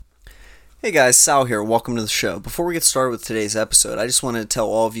Hey guys, Sal here. Welcome to the show. Before we get started with today's episode, I just wanted to tell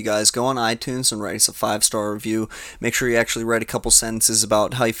all of you guys, go on iTunes and write us a 5-star review. Make sure you actually write a couple sentences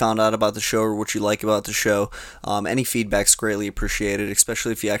about how you found out about the show or what you like about the show. Any feedback's greatly appreciated,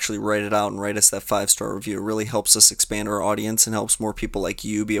 especially if you actually write it out and write us that 5-star review. It really helps us expand our audience and helps more people like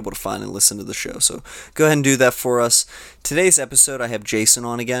you be able to find and listen to the show. So go ahead and do that for us. Today's episode, I have Jason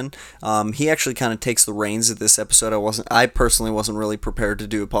on again. He actually kind of takes the reins of this episode. I personally wasn't really prepared to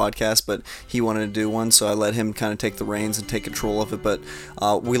do a podcast, but he wanted to do one, so I let him kind of take the reins and take control of it. But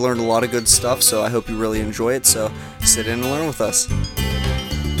we learned a lot of good stuff, so I hope you really enjoy it. So sit in and learn with us.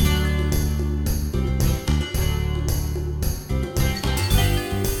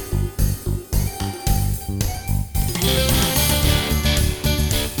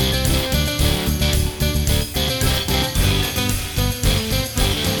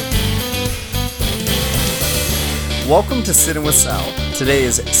 Welcome to Sitting with Sal. Today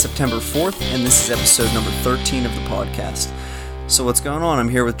is September 4th, and this is episode number 13 of the podcast. So what's going on? I'm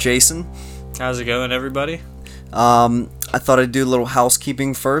here with Jason. How's it going, everybody? I thought I'd do a little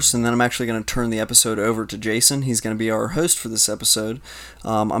housekeeping first, and then I'm actually going to turn the episode over to Jason. He's going to be our host for this episode.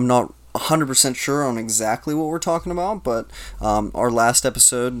 I'm not 100% sure on exactly what we're talking about, but our last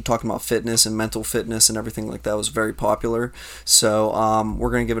episode talking about fitness and mental fitness and everything like that was very popular, so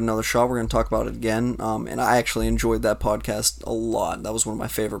we're going to give it another shot. We're going to talk about it again, and I actually enjoyed that podcast a lot. That was one of my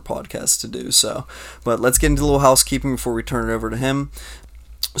favorite podcasts to do. But let's get into a little housekeeping before we turn it over to him.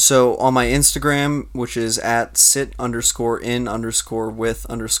 So on my Instagram, which is at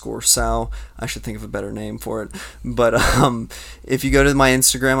sit_in_with_Sal, I should think of a better name for it. But if you go to my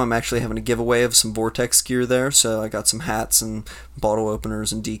Instagram, I'm actually having a giveaway of some Vortex gear there. So I got some hats and bottle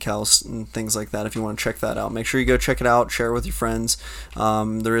openers and decals and things like that. If you want to check that out, make sure you go check it out. Share it with your friends.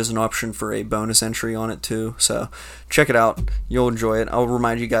 There is an option for a bonus entry on it too. So check it out. You'll enjoy it. I'll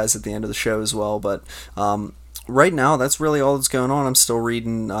remind you guys at the end of the show as well. But right now, that's really all that's going on. I'm still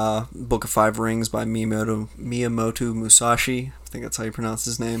reading Book of Five Rings by Miyamoto Musashi. I think that's how you pronounce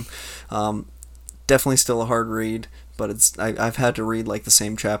his name. Definitely still a hard read, but I've had to read like the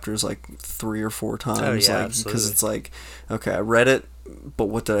same chapters like 3 or 4 times. Oh, yeah, because it's like, okay, I read it, but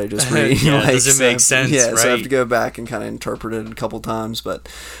what did I just read? Does it make sense? Yeah, right? So I have to go back and kind of interpret it a couple times. But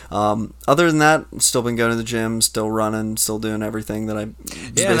other than that, still been going to the gym, still running, still doing everything that I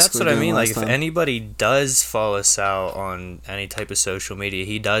that's what I mean. Like, if time. anybody does follow Sal on any type of social media,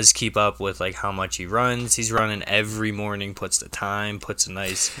 he does keep up with like how much he runs. He's running every morning, puts the time, puts a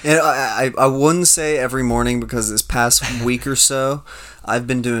nice. And I wouldn't say every morning, because this past week or so, I've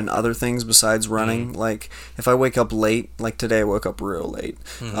been doing other things besides running. Like, if I wake up late, like today I woke up real late.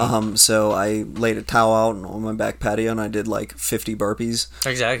 So I laid a towel out on my back patio and I did like 50 burpees.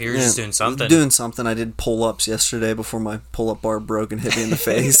 Exactly, you're just doing something. Doing something. I did pull-ups yesterday before my pull-up bar broke and hit me in the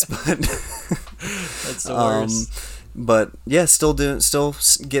face. But that's the worst. But yeah, still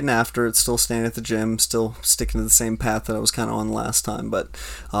getting after it, still staying at the gym, still sticking to the same path that I was kind of on last time. But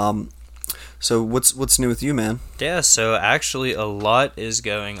so what's new with you, man? Yeah, so actually a lot is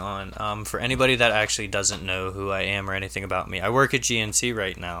going on. For anybody that actually doesn't know who I am or anything about me, I work at GNC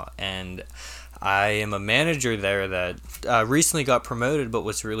right now, and I am a manager there that recently got promoted. But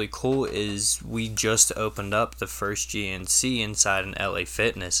what's really cool is we just opened up the first GNC inside an LA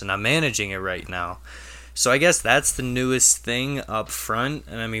Fitness, and I'm managing it right now. So I guess that's the newest thing up front,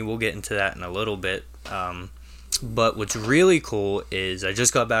 and I mean, we'll get into that in a little bit. But what's really cool is I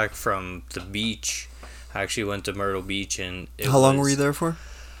just got back from the beach. I actually went to Myrtle Beach, and How long were you there for?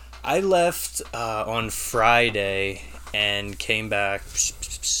 I left on Friday and came back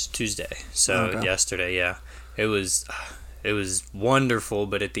Tuesday. So yesterday, yeah. It was wonderful,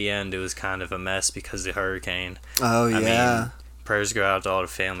 but at the end it was kind of a mess because of the hurricane. Oh yeah. I mean, prayers go out to all the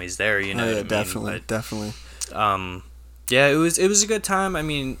families there, you know. Oh, yeah, what I mean? definitely. Yeah, it was a good time. I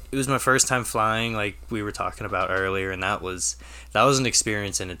mean, it was my first time flying, like we were talking about earlier, and that was an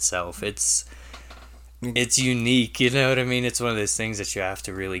experience in itself. It's unique, you know what I mean? It's one of those things that you have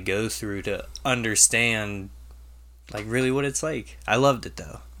to really go through to understand, like, really what it's like. I loved it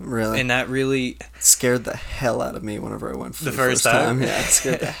though. Really? And that really scared the hell out of me whenever I went for the first time. Yeah, it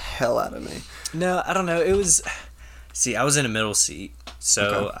scared the hell out of me. No, I don't know. It was. See, I was in a middle seat,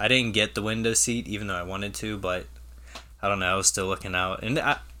 so I didn't get the window seat, even though I wanted to, but I don't know, I was still looking out, and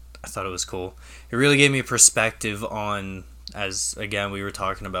I thought it was cool. It really gave me a perspective on, as again we were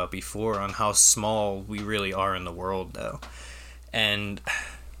talking about before, on how small we really are in the world, though. And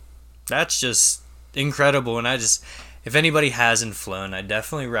that's just incredible, and if anybody hasn't flown, I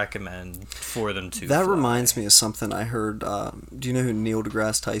definitely recommend for them to That fly. reminds me of something I heard. Do you know who Neil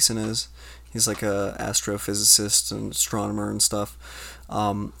deGrasse Tyson is? He's like a astrophysicist and astronomer and stuff.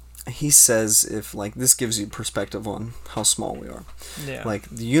 he says, if like this gives you perspective on how small we are. Yeah. Like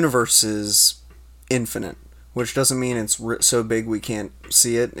the universe is infinite, which doesn't mean it's so big we can't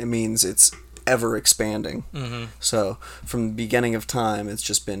see it. It means it's ever expanding. Mm-hmm. So from the beginning of time, it's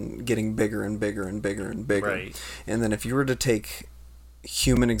just been getting bigger and bigger and bigger and bigger. Right. And then if you were to take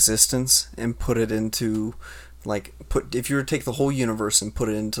human existence and put it into like if you were to take the whole universe and put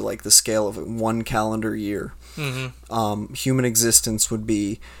it into like the scale of 1 calendar year, human existence would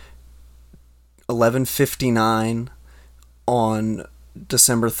be 11:59 on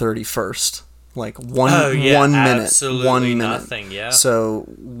December 31st. Like one minute, absolutely 1 minute. Nothing, yeah. So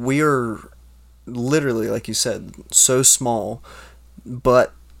we are literally, like you said, so small,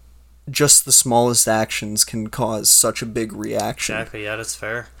 but just the smallest actions can cause such a big reaction. Exactly, yeah, that's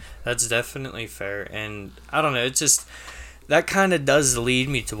fair. That's definitely fair. And I don't know, it's just that kind of does lead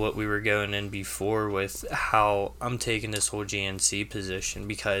me to what we were going in before with how I'm taking this whole GNC position,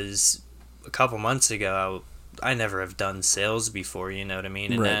 because a couple months ago I never have done sales before, you know what I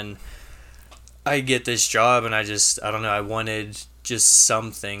mean? And then I get this job and I don't know, I wanted just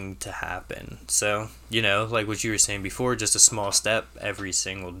something to happen. So, you know, like what you were saying before, just a small step every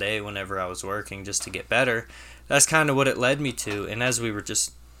single day whenever I was working just to get better. That's kind of what it led me to. And as we were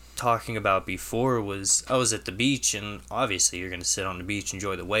just talking about before, was I was at the beach, and obviously you're going to sit on the beach,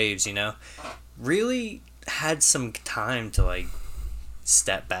 enjoy the waves, you know. Really had some time to like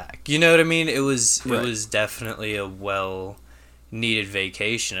step back. You know what I mean? It was definitely a well needed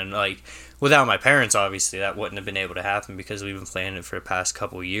vacation, and like without my parents, obviously that wouldn't have been able to happen because we've been planning it for the past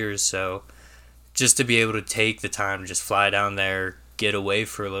couple years. So just to be able to take the time to just fly down there, get away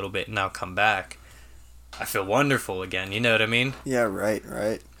for a little bit, and now come back, I feel wonderful again. You know what I mean? Yeah,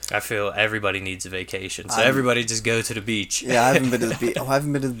 right. I feel everybody needs a vacation, so everybody just go to the beach. Yeah, I haven't been to the beach. I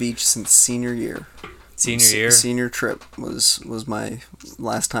haven't been to the beach since senior year. Senior trip was my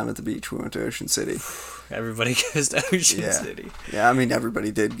last time at the beach. We went to Ocean City. Everybody goes to Ocean City. Yeah, I mean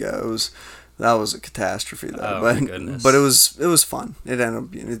everybody did go. That was a catastrophe though. Oh, my goodness. But it was fun. It ended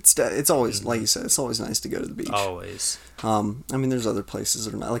up being, it's always like you said, it's always nice to go to the beach. Always. I mean, there's other places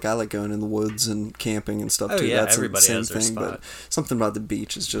that are not, like I like going in the woods and camping and stuff too. Yeah, that's everybody the same has their thing, spot. but something about the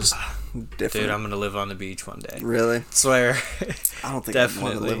beach is just different. Dude, I'm gonna live on the beach one day. Really? Swear. I don't think I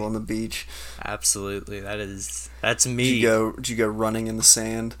want to live on the beach. Absolutely, that's me. Did you go running in the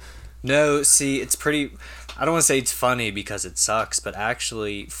sand? No, see, it's pretty. I don't want to say it's funny because it sucks, but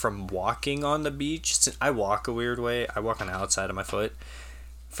actually, from walking on the beach, I walk a weird way. I walk on the outside of my foot.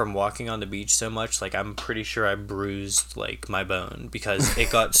 From walking on the beach so much, like I'm pretty sure I bruised like my bone because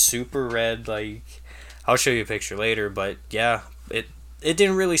it got super red. Like I'll show you a picture later, but yeah, it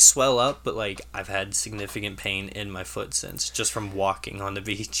didn't really swell up, but like I've had significant pain in my foot since just from walking on the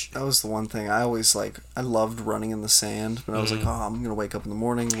beach. That was the one thing I always I loved running in the sand, but I was like, oh, I'm gonna wake up in the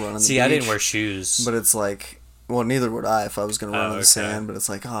morning, run on the beach. See, I didn't wear shoes, but it's like. Well, neither would I if I was gonna run on the sand. But it's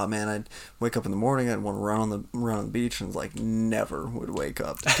like, oh man, I'd wake up in the morning, I'd want to run on the beach, and it's like never would wake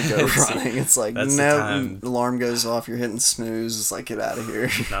up to go running. It's like no, alarm goes off, you're hitting snooze. It's like get out of here.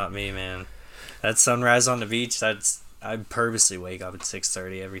 Not me, man. That sunrise on the beach, I purposely wake up at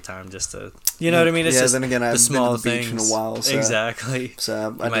 6:30 every time just to, you know what I mean? It's just then again, I haven't been to the beach in a while. So, exactly.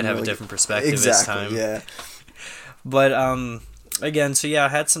 So you might have a different perspective this time. Yeah. But again, so yeah, I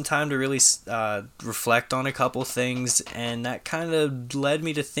had some time to really reflect on a couple things, and that kind of led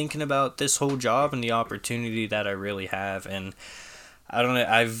me to thinking about this whole job and the opportunity that I really have. And I don't know,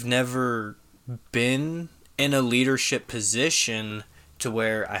 I've never been in a leadership position to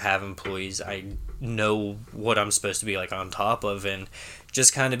where I have employees. I know what I'm supposed to be like on top of, and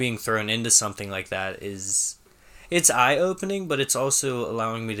just kind of being thrown into something like that it's eye-opening, but it's also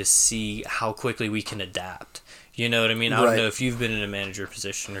allowing me to see how quickly we can adapt. You know what I mean? I don't know if you've been in a manager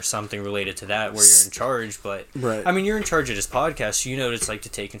position or something related to that where you're in charge, but I mean, you're in charge of this podcast, so you know what it's like to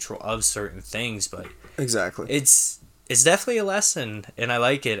take control of certain things, but exactly, it's definitely a lesson, and I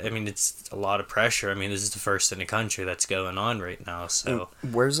like it. I mean, it's a lot of pressure. I mean, this is the first in the country that's going on right now, so.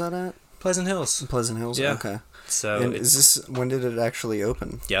 Where's that at? Pleasant Hills. Pleasant Hills? Yeah. Okay. So and when did it actually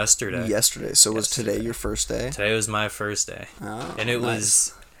open? Yesterday. So was today your first day? Today was my first day. Oh, and it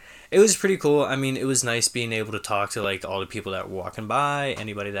nice. was pretty cool. I mean, it was nice being able to talk to like all the people that were walking by,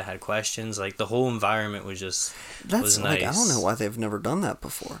 anybody that had questions. Like the whole environment was just was nice. I don't know why they've never done that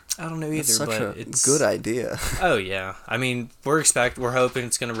before. I don't know either. It's such but it's good idea. Oh yeah, I mean we're hoping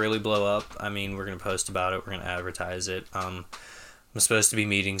it's gonna really blow up. I mean we're gonna post about it. We're gonna advertise it. I'm supposed to be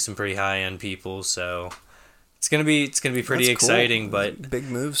meeting some pretty high end people, so it's gonna be pretty exciting. Cool. But big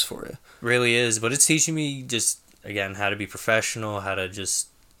moves for you. Really is, but it's teaching me just again how to be professional, how to just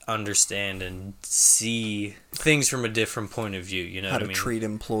understand and see things from a different point of view, you know How what I to mean? treat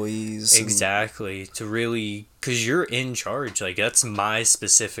employees. Exactly. To really, because you're in charge. Like, that's my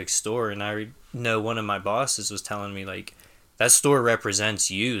specific store. And I know one of my bosses was telling me, like, that store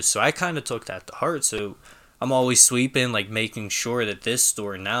represents you. So I kind of took that to heart. So I'm always sweeping, like, making sure that this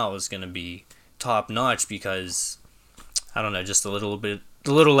store now is going to be top notch because, I don't know, just a little bit,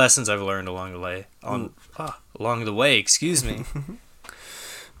 the little lessons I've learned along the way. Along the way, excuse me.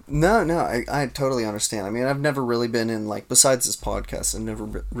 No, I totally understand. I mean, I've never really been in, like, besides this podcast, I've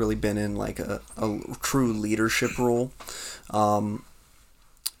never really been in, like, a true leadership role.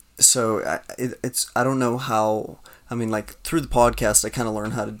 So I don't know how, I mean, like, through the podcast, I kind of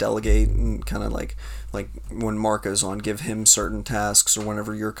learned how to delegate and kind of, like when Marco's on, give him certain tasks, or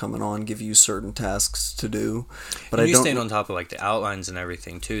whenever you're coming on, give you certain tasks to do. But And I you don't. staying on top of, like, the outlines and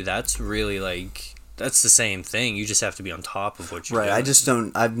everything, too. That's really, like, that's the same thing. You just have to be on top of what you're Right, doing. I just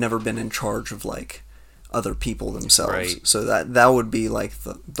don't. I've never been in charge of, like, other people themselves. Right. So that would be, like,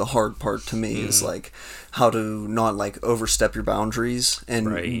 the hard part to me is, like, how to not, like, overstep your boundaries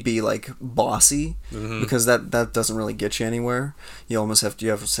and Right. be, like, bossy, because that doesn't really get you anywhere. You almost have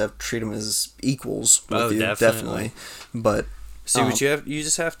to treat them as equals with Oh, you, definitely. But See, what you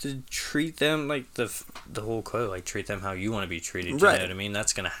just have to treat them like the whole quote, like, treat them how you want to be treated. You Right. know what I mean?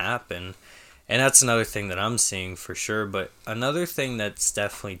 That's gonna happen, and that's another thing that I'm seeing for sure. But another thing that's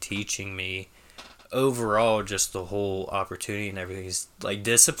definitely teaching me overall, just the whole opportunity and everything, is, like,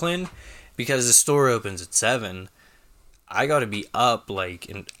 discipline. Because the store opens at 7, I got to be up, like,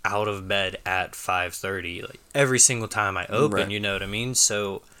 and out of bed at 5:30, like, every single time I open. Right. You know what I mean?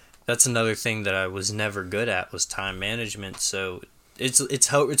 So that's another thing that I was never good at, was time management. So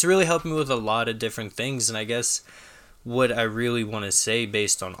it's really helped me with a lot of different things. And I guess what I really want to say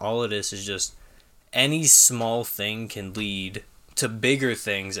based on all of this is just any small thing can lead to bigger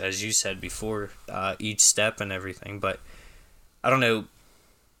things, as you said before, each step and everything. But I don't know,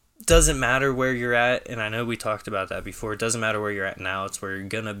 doesn't matter where you're at, and I know we talked about that before. It doesn't matter where you're at now, it's where you're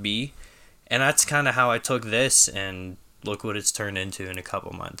gonna be. And that's kind of how I took this, and look what it's turned into in a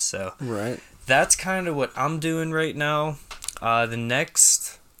couple months. So right. that's kind of what I'm doing right now. The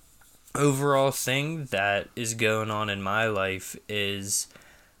next overall thing that is going on in my life is,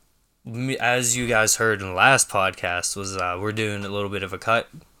 as you guys heard in the last podcast, was we're doing a little bit of a cut,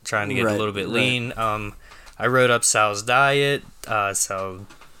 trying to get a little bit lean. I wrote up Sal's diet. So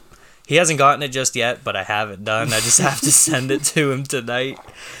he hasn't gotten it just yet, but I have it done. I just have to send it to him tonight.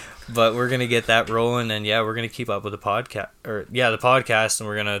 But we're gonna get that rolling, and we're gonna keep up with the podcast, and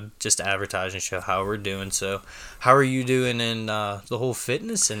we're gonna just advertise and show how we're doing. So, how are you doing in the whole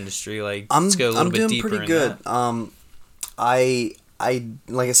fitness industry? Like, let's go a little bit deeper. I'm doing pretty good. I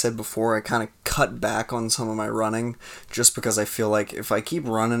like I said before, I kind of cut back on some of my running just because I feel like if I keep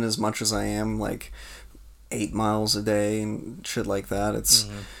running as much as I am, like 8 miles a day and shit like that, it's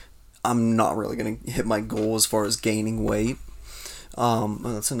I'm not really gonna hit my goal as far as gaining weight.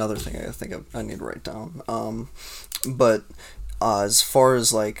 That's another thing I think I need to write down. But as far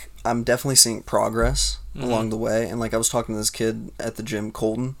as, like, I'm definitely seeing progress along the way, and, like, I was talking to this kid at the gym,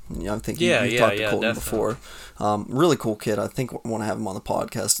 Colton. I think you've talked to Colton definitely. before. Really cool kid. I think I want to have him on the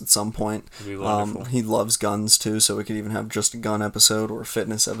podcast at some point. It'd be wonderful. He loves guns too, so we could even have just a gun episode or a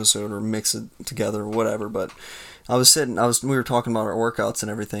fitness episode or mix it together or whatever. But we were talking about our workouts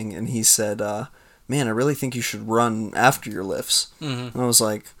and everything, and he said, man, I really think you should run after your lifts. And I was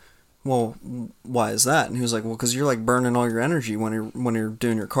like, well, why is that? And he was like, well, because you're, like, burning all your energy when you're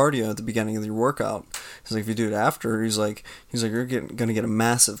doing your cardio at the beginning of your workout. He's like, if you do it after, he's like you're gonna get a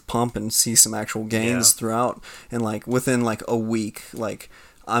massive pump and see some actual gains throughout. And, like, within, like, a week, like,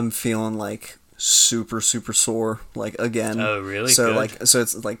 I'm feeling, like, super sore, like, again. Oh, really? So Good. so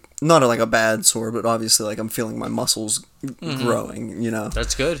it's, like, not like a bad sore, but obviously, like, I'm feeling my muscles growing. You know.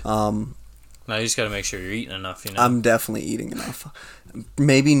 That's good. Now you just got to make sure you're eating enough, you know? I'm definitely eating enough.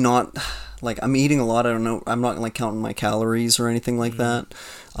 Maybe not, like, I'm eating a lot. I don't know. I'm not, like, counting my calories or anything like that.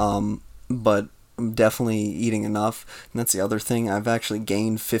 But I'm definitely eating enough. And that's the other thing. I've actually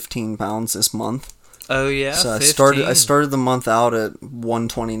gained 15 pounds this month. Oh, yeah? So 15? I started the month out at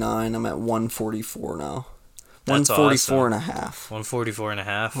 129. I'm at 144 now. That's 144 awesome. and a half. 144 and a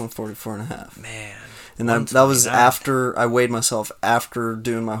half? 144 and a half. Man. And that was after I weighed myself after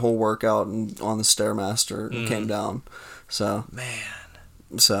doing my whole workout and on the Stairmaster and came down. So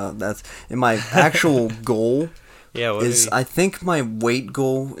that's, and my actual goal I think my weight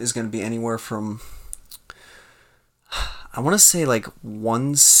goal is going to be anywhere from, I want to say, like,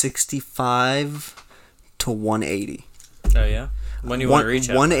 165 to 180. Oh, yeah? When do you want to reach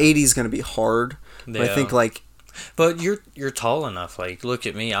 180 is going to be hard, but I think, like, But you're tall enough. Like, look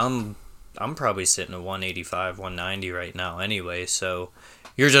at me. I'm probably sitting at 185, 190 right now anyway, so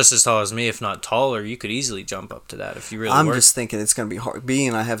you're just as tall as me, if not taller. You could easily jump up to that if you really I'm work. just thinking it's going to be hard.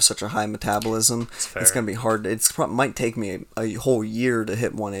 Being I have such a high metabolism, it's going to be hard. Might take me a whole year to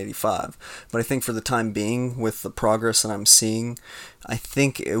hit 185. But I think for the time being, with the progress that I'm seeing, I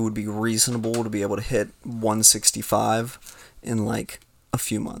think it would be reasonable to be able to hit 165 in like a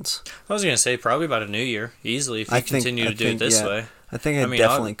few months. I was going to say probably about a new year, easily, if you continue to do it this way. I think I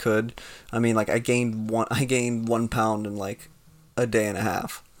definitely could. I mean, like I gained 1 pound in like a day and a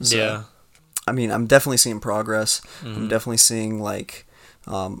half. So, yeah. I mean, I'm definitely seeing progress. Mm-hmm. I'm definitely seeing like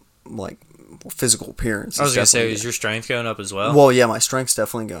physical appearance. I was gonna say, is your strength going up as well? Well, yeah, my strength's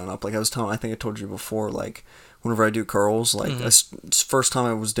definitely going up. Like I think I told you before, like whenever I do curls, like first time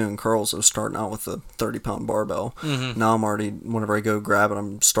I was doing curls, I was starting out with a 30-pound barbell. Mm-hmm. Now I'm already, whenever I go grab it,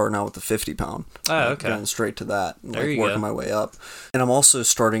 I'm starting out with a 50-pound. Oh, okay. Going straight to that, and there like you working go. my way up. And I'm also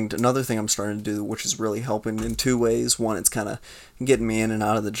another thing I'm starting to do, which is really helping in two ways. One, it's kind of getting me in and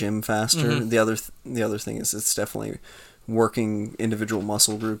out of the gym faster. Mm-hmm. The other thing is it's definitely working individual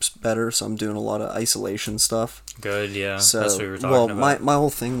muscle groups better, so I'm doing a lot of isolation stuff. Good, yeah. So, that's what we were talking about. My whole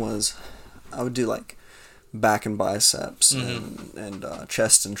thing was I would do like back and biceps and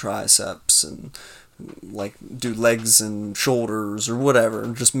chest and triceps and like do legs and shoulders or whatever,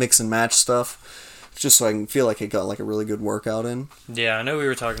 just mix and match stuff, just so I can feel like I got like a really good workout in. Yeah, I know we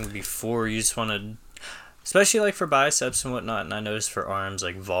were talking before, you just want to, especially like for biceps and whatnot, and I noticed for arms,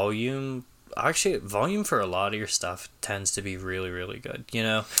 like volume for a lot of your stuff tends to be really, really good, you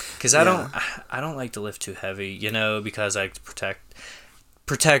know, because I don't like to lift too heavy, you know, because I like to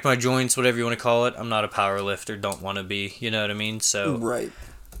protect my joints, whatever you want to call it. I'm not a power lifter, don't want to be, you know what I mean? So right.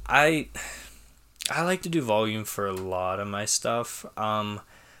 I like to do volume for a lot of my stuff.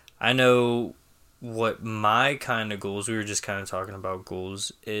 I know what my kind of goals, we were just kind of talking about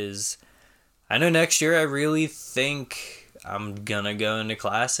goals, is I know next year I really think I'm gonna go into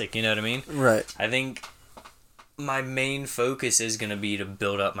classic, you know what I mean? Right. I think my main focus is gonna be to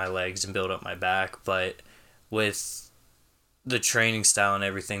build up my legs and build up my back, but with the training style and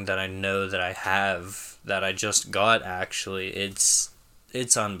everything that I know that I have, that I just got actually, it's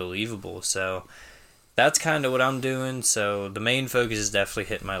unbelievable. So that's kind of what I'm doing. So the main focus is definitely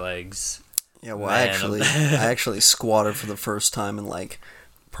hitting my legs. Yeah, well, I actually squatted for the first time in like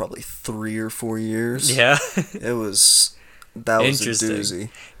probably 3 or 4 years. Yeah. That was a doozy.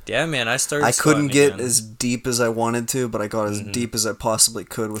 Yeah, man, I couldn't get as deep as I wanted to, but I got as deep as I possibly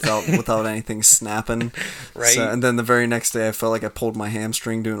could without anything snapping. Right. So, and then the very next day, I felt like I pulled my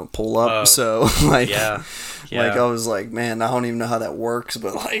hamstring doing a pull up. So like, yeah. Like I was like, man, I don't even know how that works,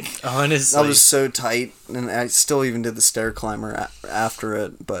 but like, honestly, I was so tight, and I still even did the stair climber after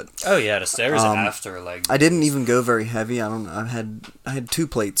it. But oh yeah, the stairs after like. I didn't even go very heavy. I don't know. I had 2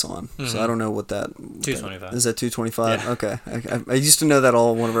 plates on, so I don't know what that. 225. Is that 225? Yeah. Okay, I used to know that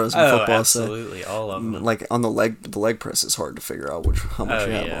all whenever I was in football. Absolutely, all of them. Like on the leg press, it's hard to figure out how much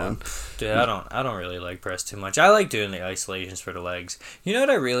you have on. Dude, I don't really leg press too much. I like doing the isolations for the legs. You know what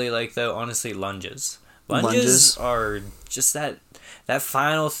I really like though? Honestly, lunges. Lunges are just that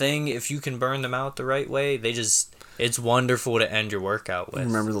final thing. If you can burn them out the right way, it's wonderful to end your workout with.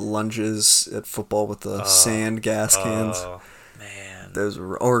 Remember the lunges at football with the sand gas cans? Oh man, those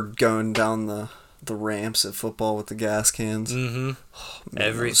were, or going down the ramps at football with the gas cans. Mm-hmm. Oh, man,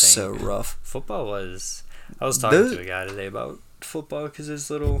 everything. Was so rough. Football was. I was talking to a guy today about football because his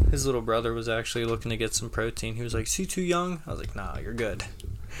little brother was actually looking to get some protein. He was like, "Is he too young?" I was like, "Nah, you're good."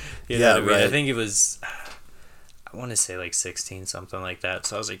 You know what I mean? Right. I think it was, I want to say like 16, something like that.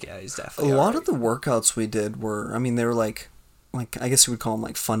 So I was like, yeah, he's definitely. A lot of the workouts we did were, I mean, they were like I guess you would call them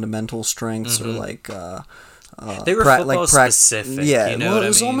like fundamental strengths or like. They were football specific. Yeah, you know well, it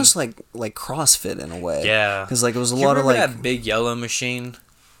was I mean? almost like CrossFit in a way. Yeah, because like it was a lot of like that big yellow machine.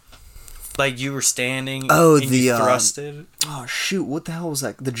 Like you were standing. Oh, and you thrusted. Oh shoot! What the hell was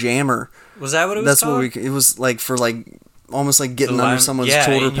that? The jammer. Was that what it was? That's called? what it was like for like almost like getting under someone's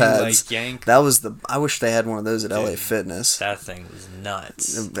shoulder pads. Yank. That was I wish they had one of those at LA Fitness. That thing was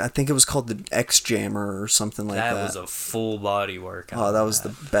nuts. I think it was called the X Jammer or something like that. That was a full body workout. Oh, that was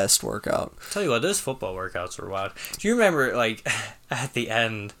the best workout. Tell you what, those football workouts were wild. Do you remember like at the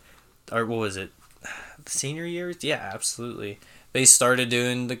end, or what was it? The senior years? Yeah, absolutely. They started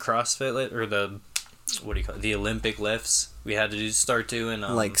doing the CrossFit or the what do you call it? The Olympic lifts. We had to start doing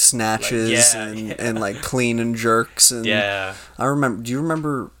like snatches and like clean and jerks and yeah. I remember. Do you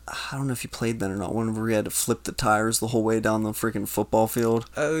remember? I don't know if you played then or not. Whenever we had to flip the tires the whole way down the freaking football field.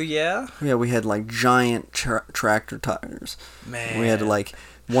 Oh yeah. Yeah, we had like giant tractor tires. Man, we had to like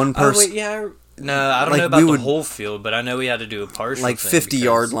one person. Oh wait, yeah. No, I don't like, know about we the would, whole field, but I know we had to do a partial like, thing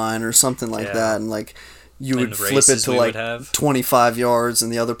 50-yard because line or something like yeah, that, and like you and would the flip it races to we like would have. 25 yards,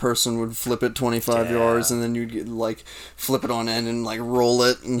 and the other person would flip it 25 yards, Yeah. and then you'd get, like, flip it on end and like roll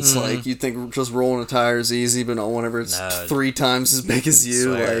it, and it's Mhm. like you think just rolling a tire is easy, but not whenever it's No. 3 times as big as you.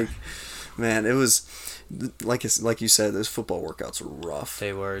 Swear. Like, man, it was like you said, those football workouts were rough.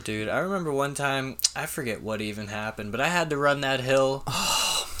 They were, dude. I remember one time, I forget what even happened, but I had to run that hill.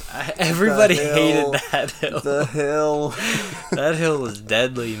 Everybody The hill. hated that hill. The hill. That hill was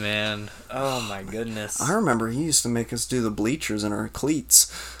deadly, man. Oh my goodness. I remember he used to make us do the bleachers in our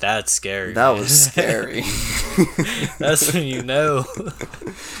cleats. That's scary. That man. was scary. That's when you know.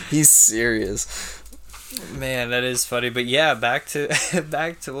 He's serious. Man, that is funny. But yeah, back to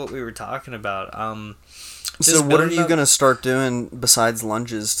what we were talking about. So just what are building you up- going to start doing besides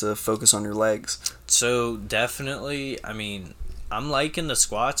lunges to focus on your legs? So definitely, I mean, I'm liking the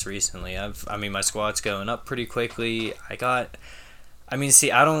squats recently. My squats going up pretty quickly. I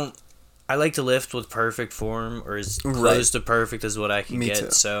like to lift with perfect form, or as close Right. to perfect as what I can Me get.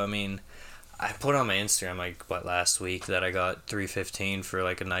 too. So, I mean, I put on my Instagram, last week that I got 315 for,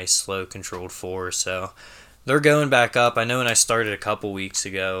 like, a nice, slow, controlled 4. So, they're going back up. I know when I started a couple weeks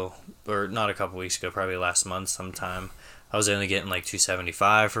ago, or not a couple weeks ago, probably last month sometime, I was only getting, like,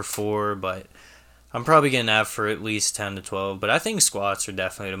 275 for 4, but I'm probably getting that for at least 10 to 12. But I think squats are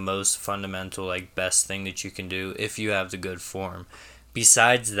definitely the most fundamental, like, best thing that you can do if you have the good form.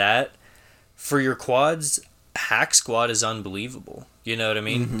 Besides that, for your quads, hack squat is unbelievable. You know what I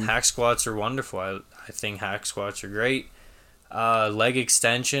mean? Mhm. Hack squats are wonderful. I think hack squats are great. Leg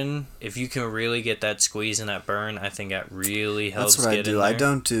extension, if you can really get that squeeze and that burn, I think that really helps. That's what I get in do. I there.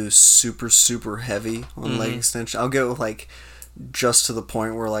 don't do super heavy on leg Mhm. extension. I'll go like just to the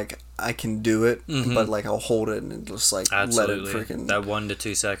point where like I can do it, Mhm. but like I'll hold it and just like Absolutely. let it freaking. That 1 to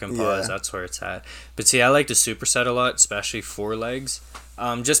 2 second pause, Yeah. that's where it's at. But see, I like to superset a lot, especially for legs.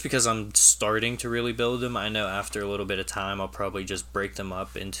 Just because I'm starting to really build them. I know after a little bit of time, I'll probably just break them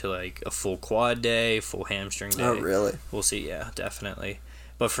up into like a full quad day, full hamstring day. Oh really? We'll see. Yeah, definitely.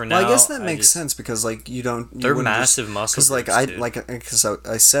 But for now, Well, I guess that makes sense because like you They're massive muscle Because like groups, dude. because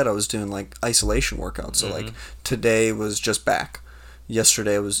I said I was doing like isolation workouts. So like Mhm. today was just back.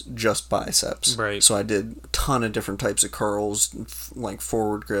 Yesterday was just biceps. Right. So I did a ton of different types of curls, like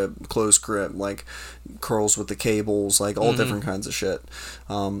forward grip, close grip, like curls with the cables, like all Mhm. different kinds of shit.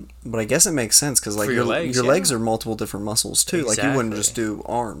 But I guess it makes sense because like For your legs, your yeah. legs are multiple different muscles too. Like you wouldn't just Exactly. do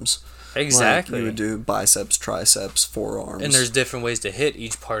arms. Exactly. Like, you would do biceps, triceps, forearms. And there's different ways to hit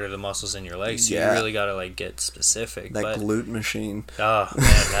each part of the muscles in your legs. So Yeah. you really gotta like get specific. that but glute machine. oh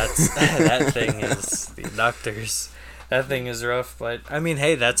man, that's that thing is the adductors. That thing is rough, but I mean,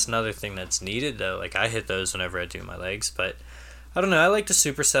 hey, that's another thing that's needed though. Like I hit those whenever I do my legs, but I don't know. I like to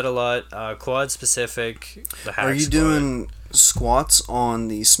superset a lot. Quad specific. The hack Are you squat, doing squats on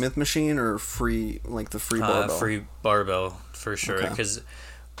the Smith machine or free, like the free barbell? free barbell for sure? Okay. Because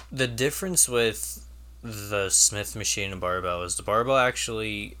the difference with the Smith machine and barbell is the barbell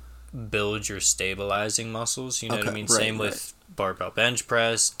actually builds your stabilizing muscles. You know what I Okay, mean? right, Same with barbell bench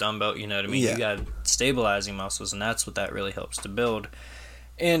press, dumbbell. You know what I mean? Yeah. You got stabilizing muscles, and that's what that really helps to build.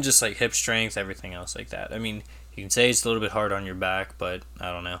 And just like hip strength, everything else like that. I mean, you can say it's a little bit hard on your back, but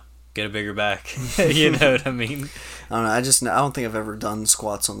I don't know. Get a bigger back. You know what I mean? I don't know. I don't think I've ever done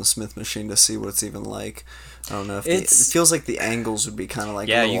squats on the Smith machine to see what it's even like. I don't know if it feels like the angles would be kind of like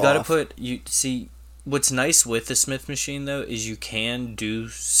yeah. a little You got to off. see. What's nice with the Smith machine though is you can do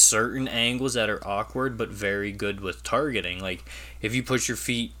certain angles that are awkward but very good with targeting. Like if you put your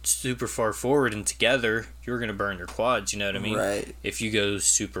feet super far forward and together, you're gonna burn your quads. You know what I mean? Right. If you go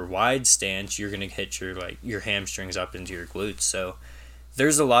super wide stance, you're gonna hit your hamstrings up into your glutes. So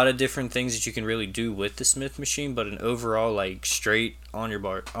there's a lot of different things that you can really do with the Smith machine, but an overall like straight on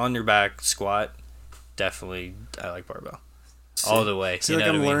your back squat, definitely I like barbell. All the way. See, you like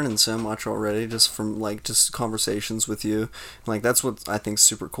know I'm what I mean? learning so much already just from like just conversations with you. Like that's what I think is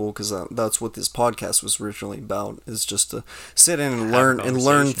super cool because that's what this podcast was originally about. Is just to sit in and Have a learn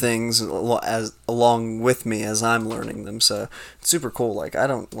conversation. things as along with me as I'm learning them. So it's super cool. Like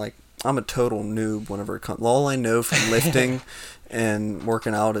I'm a total noob whenever it comes. All I know from lifting and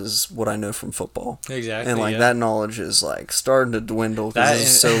working out is what I know from football. Exactly. And like yeah. that knowledge is like starting to dwindle That because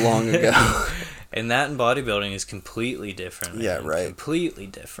it's so long ago. And that in bodybuilding is completely different. Man. Yeah, right. Completely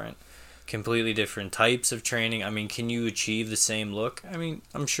different. Completely different types of training. I mean, can you achieve the same look? I mean,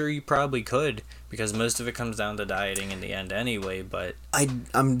 I'm sure you probably could because most of it comes down to dieting in the end anyway, but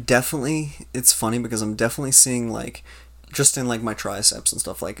I'm definitely. It's funny because I'm definitely seeing like just in like my triceps and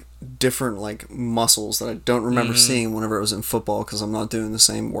stuff, like different like muscles that I don't remember seeing whenever I was in football because I'm not doing the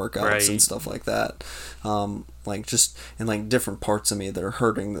same workouts and stuff like that. Like just in like different parts of me that are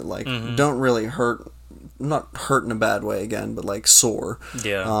hurting that like don't really hurt, not hurt in a bad way again, but like sore.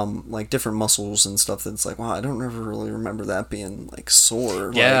 Yeah. Like different muscles and stuff that's like, wow, I don't ever really remember that being like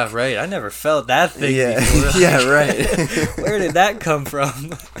sore. Yeah, like, right. I never felt that thing yeah, before. yeah, right. Where did that come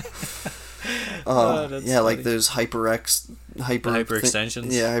from? Yeah, funny. like those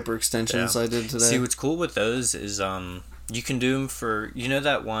hyperextensions. Yeah, hyperextensions I did today. See, what's cool with those is you can do them for, you know,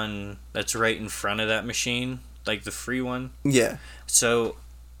 that one that's right in front of that machine, like the free one. Yeah. So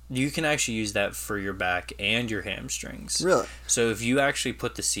you can actually use that for your back and your hamstrings. Really? So if you actually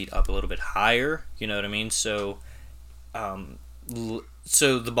put the seat up a little bit higher, you know what I mean? So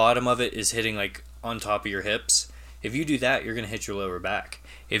so the bottom of it is hitting like on top of your hips. If you do that, you're going to hit your lower back.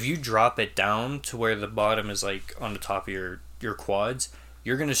 If you drop it down to where the bottom is like on the top of your quads,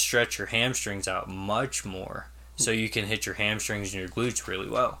 you're going to stretch your hamstrings out much more. So you can hit your hamstrings and your glutes really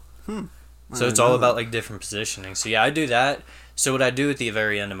well. So it's all about like different positioning. So yeah, I do that. So what I do at the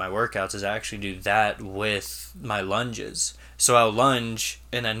very end of my workouts is I actually do that with my lunges. So I'll lunge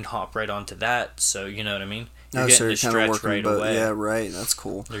and then hop right onto that. So you know what I mean? You're getting the stretch right away. Yeah, right. That's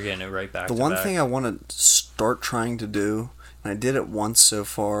cool. You're getting it right back. The one thing I want to start trying to do, and I did it once so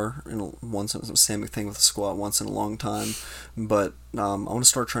far, and once it was the same thing with the squat, once in a long time, but I want to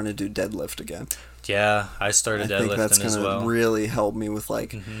start trying to do deadlift again. Yeah, I started deadlifting as well. I think that's going to really help me with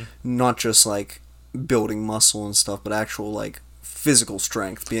like not just like building muscle and stuff, but actual like physical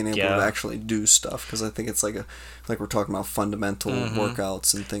strength, being able to actually do stuff, because I think it's like we're talking about fundamental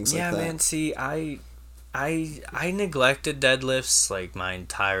workouts and things like that. Yeah, man. See, I neglected deadlifts like my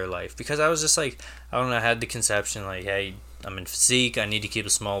entire life because I was just like, I don't know, I had the conception like, hey, I'm in physique, I need to keep a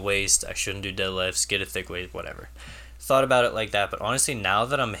small waist, I shouldn't do deadlifts, get a thick waist, whatever. Thought about it like that, but honestly, now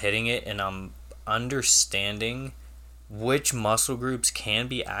that I'm hitting it and I'm understanding which muscle groups can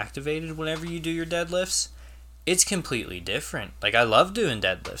be activated whenever you do your deadlifts, it's completely different. Like, I love doing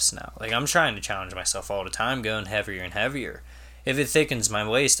deadlifts now. Like, I'm trying to challenge myself all the time, going heavier and heavier. If it thickens my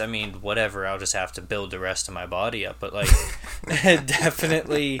waist, I mean, whatever, I'll just have to build the rest of my body up. But, like,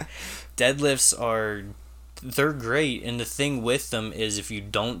 definitely, deadlifts they're great. And the thing with them is if you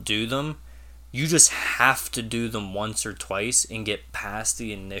don't do them, you just have to do them once or twice and get past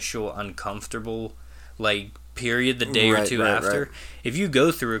the initial uncomfortable, like, period the day or two after. Right. If you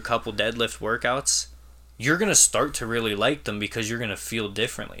go through a couple deadlift workouts, you're going to start to really like them because you're going to feel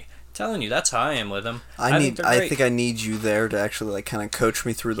differently. I'm telling you, that's how I am with them. I think I need you there to actually like kind of coach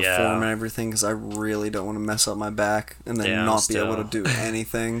me through the form and everything, because I really don't want to mess up my back and then not be able to do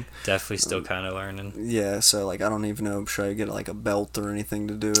anything. Definitely still kind of learning. Yeah, so like I don't even know, should I get like a belt or anything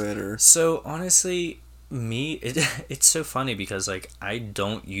to do it? Or so honestly, it's so funny because like I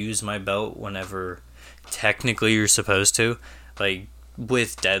don't use my belt whenever technically you're supposed to, like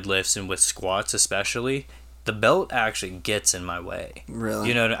with deadlifts and with squats especially. The belt actually gets in my way. Really?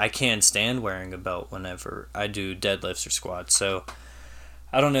 You know, I can't stand wearing a belt whenever I do deadlifts or squats. So,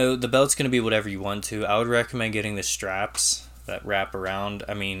 I don't know. The belt's going to be whatever you want to. I would recommend getting the straps that wrap around.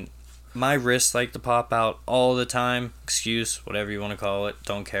 I mean, my wrists like to pop out all the time. Excuse, whatever you want to call it.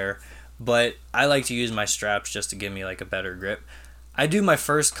 Don't care. But I like to use my straps just to give me like a better grip. I do my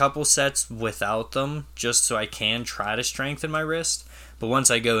first couple sets without them just so I can try to strengthen my wrist. But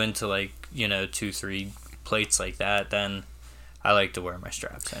once I go into like, 2-3 plates like that, then I like to wear my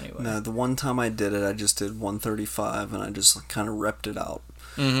straps anyway. No, the one time I did it, I just did 135 and I just kind of repped it out.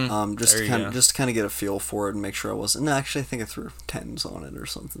 Just to kind of get a feel for it and make sure I wasn't. No, actually, I think I threw 10s on it or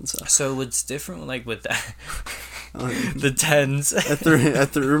something. So what's different, like with that, the 10s? I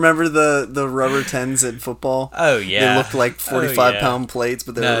threw. Remember the rubber 10s in football? Oh yeah, they looked like 45-pound plates,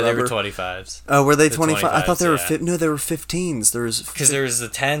 but they were rubber. They were 25s. Oh, were they 25? I thought they were no, they were 15s. Because there was the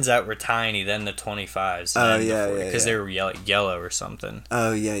 10s that were tiny, then the 25s. Oh yeah, because they were yellow or something.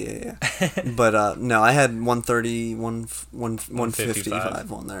 Oh yeah. But no, I had 130, 155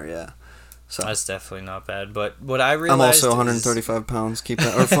 on there, yeah. So that's definitely not bad. But what I realized, I'm also 135 pounds. Keep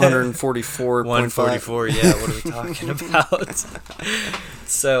that, or 144. 144. Yeah. What are we talking about?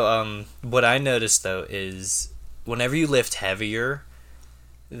 So, what I noticed though is whenever you lift heavier,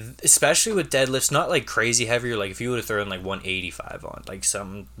 especially with deadlifts, not like crazy heavier. Like if you would have thrown like 185 on, like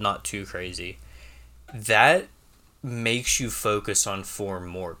something not too crazy, that makes you focus on form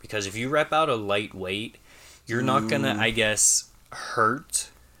more. Because if you rep out a light weight, you're not gonna, I guess, hurt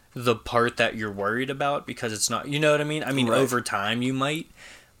the part that you're worried about because it's not, you know what I mean? I mean, over time you might,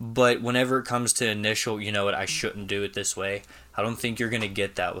 But whenever it comes to initial, you know what, I shouldn't do it this way, I don't think you're going to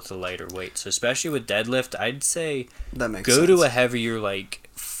get that with a lighter weight. So especially with deadlift, I'd say That makes go sense. to a heavier, like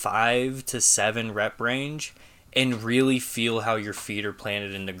 5 to 7 rep range and really feel how your feet are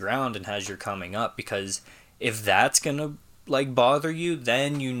planted in the ground and as you're coming up. Because if that's going to like bother you,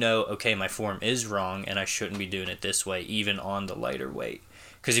 then you know, okay, my form is wrong and I shouldn't be doing it this way, even on the lighter weight.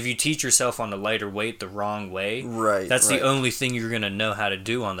 Because if you teach yourself on the lighter weight the wrong way, Right, that's right. the only thing you're going to know how to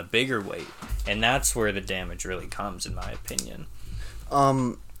do on the bigger weight. And that's where the damage really comes, in my opinion.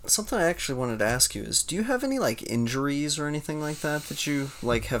 Something I actually wanted to ask you is, do you have any like injuries or anything like that you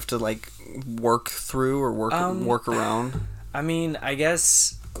like have to like work through or work around? I mean, I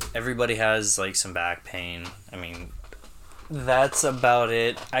guess everybody has like some back pain. I mean, that's about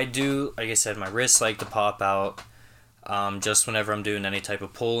it. I do, like I said, my wrists like to pop out just whenever I'm doing any type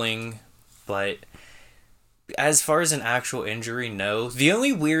of pulling. But as far as an actual injury, no. The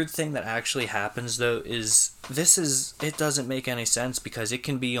only weird thing that actually happens though is it doesn't make any sense because it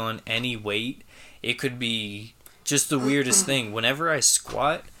can be on any weight. It could be just the weirdest thing. Whenever I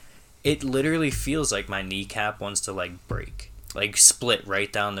squat, it literally feels like my kneecap wants to like break. Like split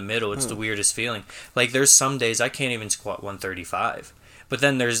right down the middle. It's the weirdest feeling. Like there's some days I can't even squat 135. But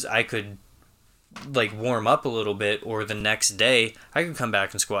then I could like warm up a little bit, or the next day I could come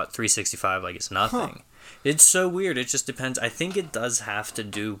back and squat 365 like it's nothing. It's so weird. It just depends. I think it does have to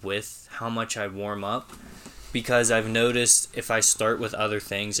do with how much I warm up, because I've noticed if I start with other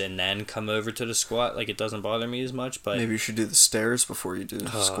things and then come over to the squat, like it doesn't bother me as much. But Maybe you should do the stairs before you do the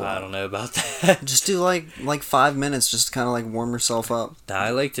squat. I don't know about that. Just do like 5 minutes, just to kind of like warm yourself up. I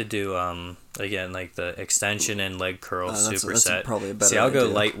like to do again like the extension and leg curl superset. Probably a better See, I'll go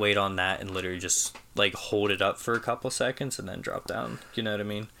idea. lightweight on that and literally just like hold it up for a couple seconds and then drop down. You know what I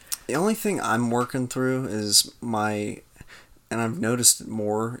mean? The only thing I'm working through is and I've noticed it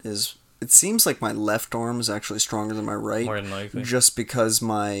more, is it seems like my left arm is actually stronger than my right. More than likely. Just because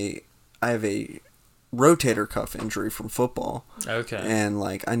I have a rotator cuff injury from football. Okay. And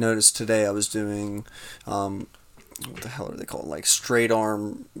like I noticed today I was doing, what the hell are they called? Like straight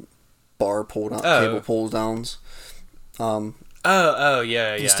arm bar pull down, cable pull downs.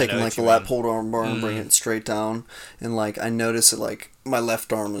 Yeah. Just I taking know like what the you lat mean. pulled arm bar and bringing it straight down, and like I noticed it like my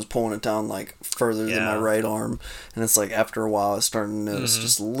left arm was pulling it down like further than my right arm, and it's like after a while I was starting to notice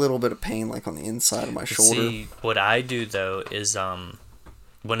just a little bit of pain like on the inside of my shoulder. See, what I do though is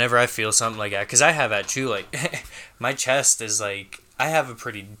whenever I feel something like that, because I have that too, like my chest is like, I have a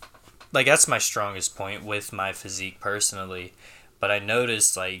pretty, like that's my strongest point with my physique personally, but I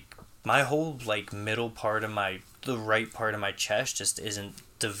noticed like my whole like middle part of the right part of my chest just isn't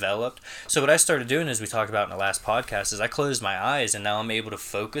developed. So what I started doing, as we talked about in the last podcast, is I closed my eyes and now I'm able to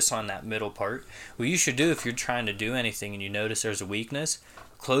focus on that middle part. What you should do if you're trying to do anything and you notice there's a weakness,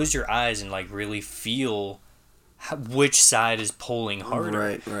 close your eyes and like really feel which side is pulling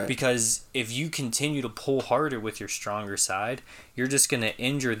harder. Right. Because if you continue to pull harder with your stronger side, you're just going to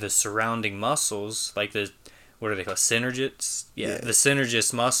injure the surrounding muscles, like what are they called? Synergists? Yeah, the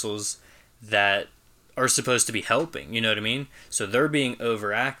synergist muscles that are supposed to be helping, you know what I mean? So they're being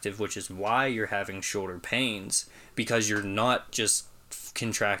overactive, which is why you're having shoulder pains, because you're not just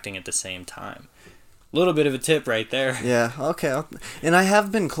contracting at the same time. Little bit of a tip right there. Yeah, okay. And I have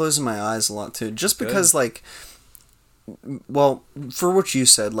been closing my eyes a lot too, just because like, well, for what you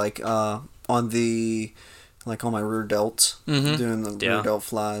said, like on my rear delts, doing the rear delt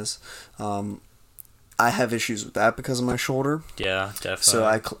flies, I have issues with that because of my shoulder. Yeah, definitely. So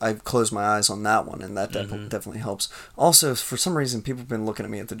I close my eyes on that one, and that definitely helps. Also, for some reason, people have been looking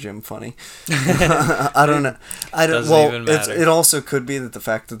at me at the gym funny. I don't know. Even matter. It also could be that the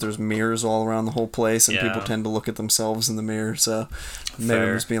fact that there's mirrors all around the whole place, and people tend to look at themselves in the mirror. So maybe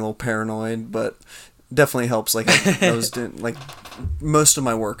I'm just being a little paranoid, but definitely helps. Like I was doing, like most of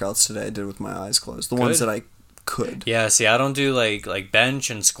my workouts today, I did with my eyes closed. The ones that I could. Yeah, see, I don't do like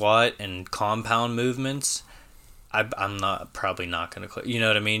bench and squat and compound movements. I'm probably not going to, you know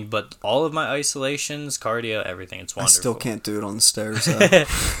what I mean? But all of my isolations, cardio, everything, it's wonderful. I still can't do it on the stairs.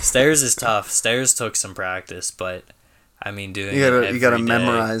 Stairs is tough. Stairs took some practice, but I mean, doing you gotta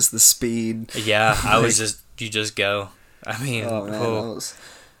memorize the speed. Yeah, you just go. I mean,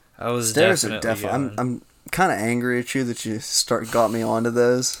 I was stairs definitely are definitely. I'm kind of angry at you that you got me onto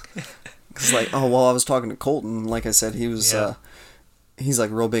those. Because like, I was talking to Colton, like I said, he was he's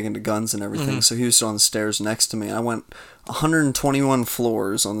like real big into guns and everything, so he was on the stairs next to me. I went 121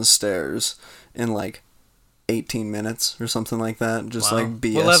 floors on the stairs in like 18 minutes or something like that, just like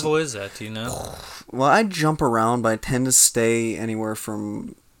BS. What level is that, do you know? Well, I jump around, but I tend to stay anywhere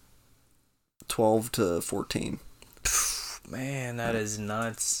from 12 to 14. Man, that is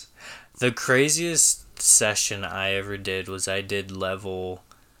nuts. The craziest session I ever did was I did level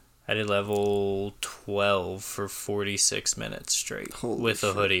 12 for 46 minutes straight. Holy with a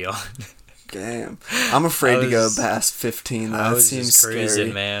shit. hoodie on. Damn. I'm afraid to go past 15. I That was seems just cruising,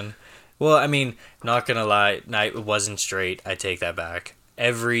 scary. man. Well, I mean, not gonna lie, it wasn't straight. I take that back.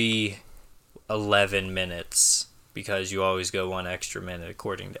 Every 11 minutes, because you always go 1 extra minute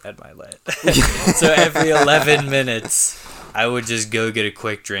according to Ed Milet. So every 11 minutes, I would just go get a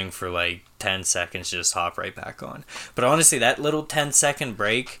quick drink for like 10 seconds, just hop right back on. But honestly, that little 10-second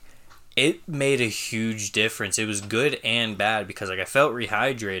break, it made a huge difference. It was good and bad because like I felt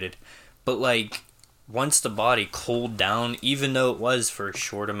rehydrated, but like once the body cooled down, even though it was for a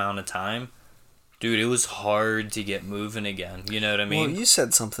short amount of time, dude, it was hard to get moving again. You know what I mean? Well, you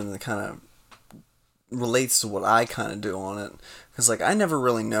said something that kind of relates to what I kind of do on it. Because, like, I never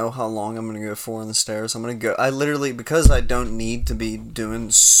really know how long I'm going to go for on the stairs. I'm going to go... I literally... Because I don't need to be doing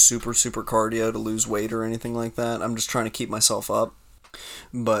super cardio to lose weight or anything like that, I'm just trying to keep myself up.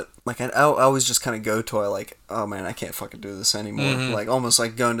 But, like, I always just kind of go to, like, oh, man, I can't fucking do this anymore. Mm-hmm. Like, almost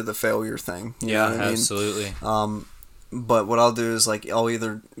like going to the failure thing. You Yeah, know what I mean? absolutely. But what I'll do is, like, I'll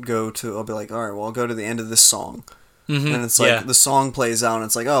either go to... I'll be like, all right, well, I'll go to the end of this song. Mm-hmm. And it's like, the song plays out, and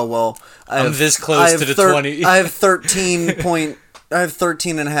it's like, oh, well... I'm this close to the 20. I have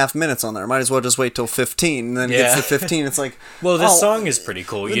 13 and a half minutes on there. Might as well just wait till 15, and then it gets to 15. It's like, well, this oh, song is pretty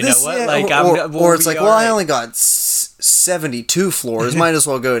cool. You this- know what? yeah, Like, or it's like, well, I alright. only got 72 floors. Might as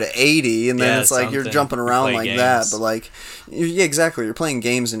well go to 80, and then Yeah, it's like you're something. jumping You around play like that. games. But like, yeah, exactly. You're playing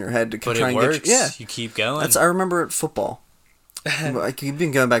games in your head to But try it and works. get you. Yeah, You keep going. I remember at football. Like, you've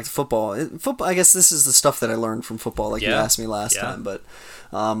been going back to football. Football. I guess this is the stuff that I learned from football. Like you Yeah. asked me last Yeah. time, but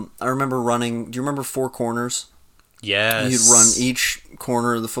I remember running. Do you remember 4 corners? Yes. You'd run each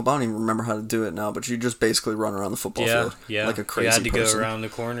corner of the football. I don't even remember how to do it now, but you just basically run around the football field like a crazy You had to person. go around the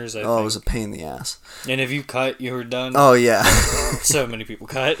corners, I Oh, think. it was a pain in the ass. And if you cut, you were done. Oh, yeah. So many people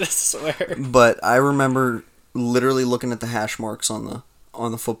cut, I swear. But I remember literally looking at the hash marks on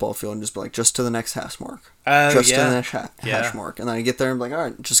the football field and just be like, just to the next hash mark. Oh, Just to yeah. the next hash mark. And then I get there and be like, all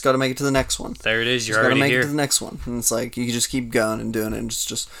right, just got to make it to the next one. There it is. You're Just got to already make it here. to the next one. And it's like, you just keep going and doing it. And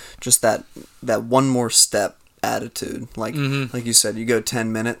just that one more step attitude. Like like you said, you go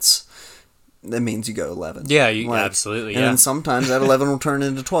 10 minutes, that means you go 11. Yeah, Like, absolutely. And Yeah. then sometimes that 11 will turn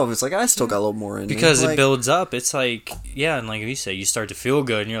into 12. It's like, I still got a little more in me. Because Like, it builds up. It's like, yeah, and like you say, you start to feel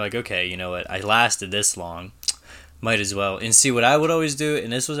good, and you're like, okay, you know what? I lasted this long. Might as well. And see, what I would always do,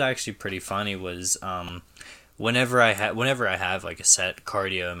 and this was actually pretty funny, was whenever I have like a set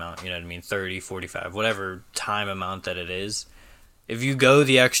cardio amount, you know what I mean, 30, 45, whatever time amount that it is, if you go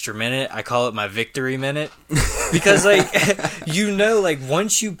the extra minute, I call it my victory minute. Because like you know, like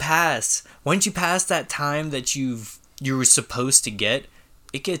once you pass that time that you were supposed to get,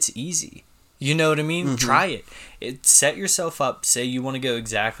 it gets easy. You know what I mean? Try it. Set yourself up, say you want to go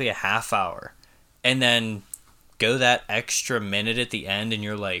exactly a half hour, and then go that extra minute at the end, and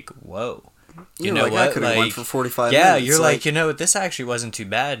you're like, whoa. You you're know like, what? I could have went for 45 yeah, minutes. you're like, you know what? This actually wasn't too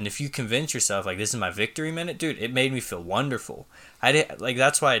bad. And if you convince yourself, like, this is my victory minute, dude, it made me feel wonderful. I did, like,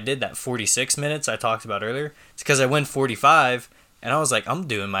 that's why I did that 46 minutes I talked about earlier. It's because I went 45, and I was like, I'm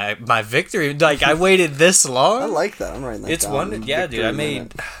doing my victory. Like, I waited this long. I like that. I'm writing that It's down. one, yeah, dude. I Victory made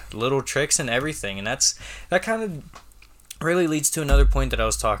minute. little tricks and everything, and that kind of really leads to another point that I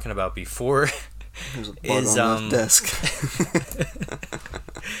was talking about before. There's a bug is, on the desk.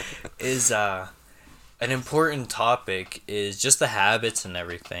 is an important topic is just the habits and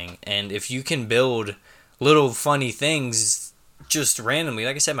everything. And if you can build little funny things just randomly,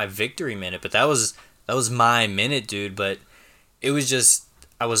 like I said, my victory minute, but that was my minute, dude. But it was just,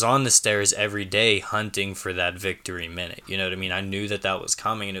 I was on the stairs every day hunting for that victory minute. You know what I mean? I knew that was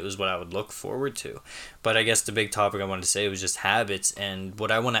coming, and it was what I would look forward to. But I guess the big topic I wanted to say was just habits. And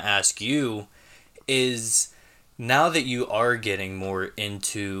what I want to ask you is, now that you are getting more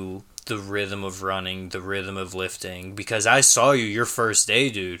into the rhythm of running, the rhythm of lifting, because I saw you your first day,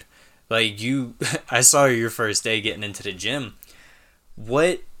 dude. Like, I saw you your first day getting into the gym.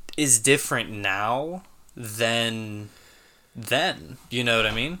 What is different now than then? You know what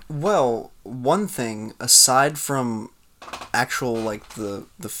I mean? Well, one thing, aside from actual, like, the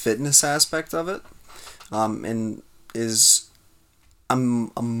fitness aspect of it, and is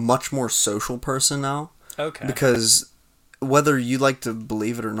I'm a much more social person now. Okay. Because whether you like to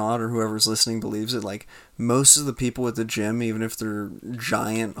believe it or not, or whoever's listening believes it, like, most of the people at the gym, even if they're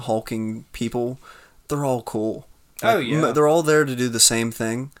giant, hulking people, they're all cool. Like, Oh, yeah. They're all there to do the same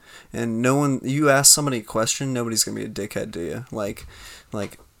thing. And no one, you ask somebody a question, nobody's going to be a dickhead to you. Like,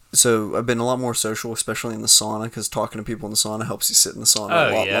 so I've been a lot more social, especially in the sauna, because talking to people in the sauna helps you sit in the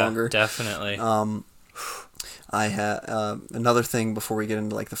sauna a lot longer. Definitely. I had another thing before we get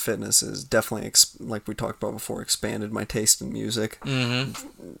into like the fitness is definitely like we talked about before, expanded my taste in music.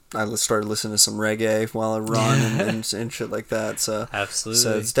 I started listening to some reggae while I run and shit like that. So absolutely.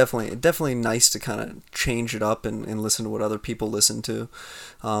 So it's definitely nice to kind of change it up and listen to what other people listen to.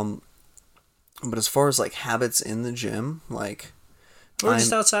 But as far as like habits in the gym, like or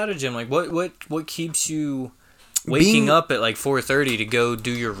just outside of gym, like what keeps you waking up at like 4:30 to go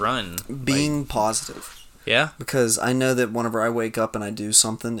do your run? Being positive. Yeah. Because I know that whenever I wake up and I do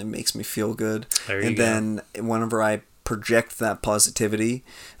something, it makes me feel good. And then whenever I project that positivity,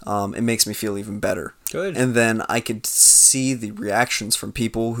 it makes me feel even better. Good. And then I could see the reactions from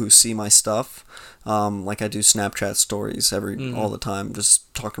people who see my stuff. Like I do Snapchat stories all the time,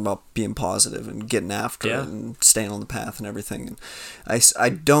 just talking about being positive and getting after it and staying on the path and everything. And I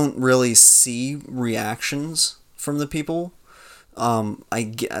don't really see reactions from the people.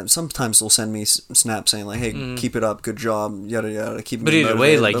 Sometimes they'll send me snaps saying like, "Hey, keep it up, good job, yada yada." Keep. But either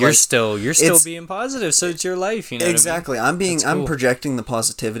way, like you're still being positive, so it's your life, you know. Exactly, what I mean? I'm projecting the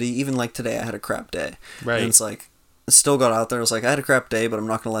positivity. Even like today, I had a crap day. Right. And it's like, I still got out there. I was like, I had a crap day, but I'm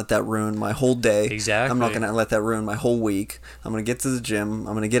not gonna let that ruin my whole day. Exactly. I'm not gonna let that ruin my whole week. I'm gonna get to the gym.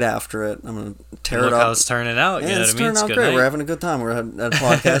 I'm gonna get after it. I'm gonna tear it up. Look how it's turning out. Yeah, you know it's what I mean? turning out great. Night. We're having a good time. We're at a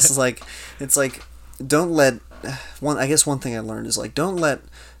podcast. It's like, don't let. I guess one thing I learned is like, don't let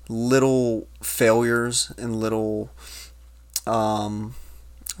little failures and little I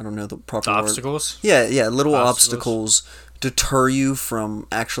don't know the proper obstacles. Word. Yeah, little obstacles deter you from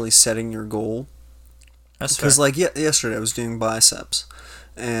actually setting your goal. That's because like yesterday I was doing biceps,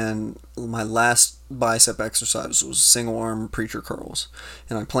 and my last bicep exercise was single arm preacher curls,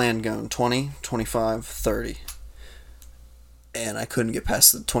 and I planned going 20, 25, 30. And I couldn't get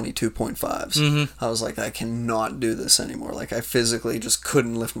past the 22.5s. I was like, I cannot do this anymore. Like, I physically just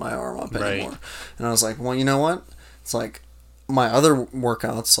couldn't lift my arm up anymore. And I was like, well, you know what? It's like, my other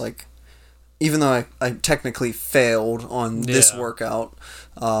workouts, like, even though I technically failed on this workout,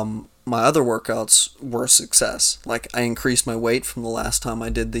 my other workouts were a success. Like, I increased my weight from the last time I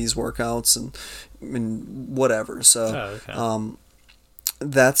did these workouts and whatever. So,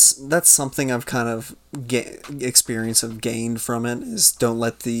 that's something I've kind of gained from it, is don't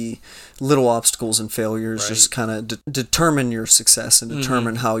let the little obstacles and failures just kind of determine your success and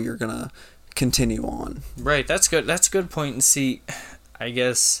determine how you're going to continue on. Right. That's good. That's a good point. And see, I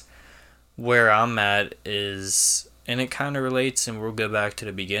guess where I'm at is, and it kind of relates, and we'll go back to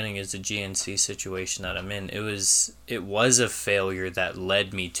the beginning, is the GNC situation that I'm in. It was a failure that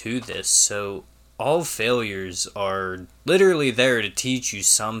led me to this. So all failures are literally there to teach you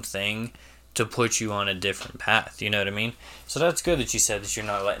something to put you on a different path. You know what I mean? So that's good that you said that you're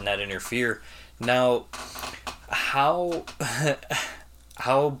not letting that interfere. Now, how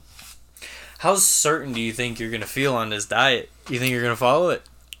certain do you think you're gonna feel on this diet? You think you're gonna follow it?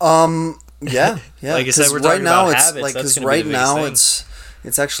 Yeah. Like I said, we're talking about habits. Like, because right now it's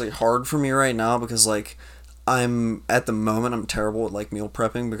actually hard for me right now, because like I'm terrible at like meal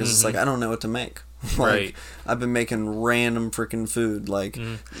prepping, because it's like I don't know what to make. Like, I've been making random freaking food, like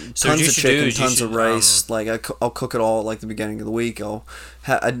tons of chicken, tons of rice. Like I'll cook it all at like the beginning of the week.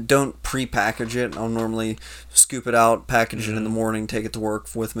 I don't pre-package it. I'll normally scoop it out, package it in the morning, take it to work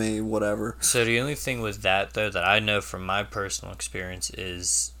with me, whatever. So the only thing with that though that I know from my personal experience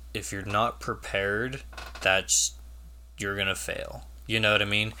is, if you're not prepared, you're gonna fail. You know what I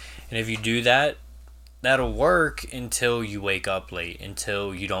mean? And if you do that, that'll work until you wake up late,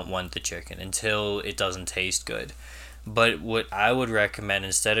 until you don't want the chicken, until it doesn't taste good. But what I would recommend,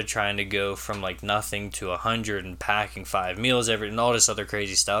 instead of trying to go from like nothing to 100 and packing 5 meals and all this other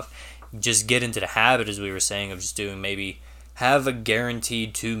crazy stuff, just get into the habit, as we were saying, of just doing have a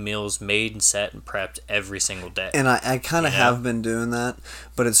guaranteed 2 meals made and set and prepped every single day. And I kind of have been doing that,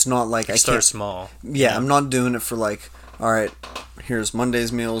 but it's not like I start small. Yeah, I'm not doing it for like, all right, here's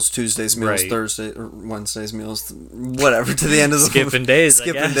Monday's meals, Tuesday's meals, Thursday or Wednesday's meals, whatever, to the end of the skipping days,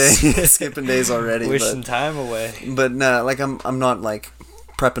 skipping days already, wishing time away. But no, like I'm not like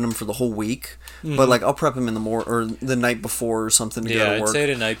prepping them for the whole week, but like I'll prep them in the or the night before or something to go to work. I'd say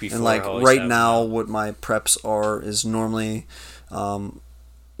the night before. And like right now, what my preps are is normally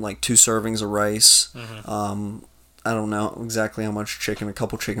like 2 servings of rice. I don't know exactly how much chicken, a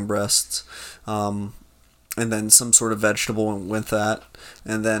couple chicken breasts. And then some sort of vegetable with that.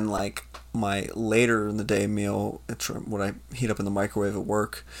 And then like my later in the day meal, it's what I heat up in the microwave at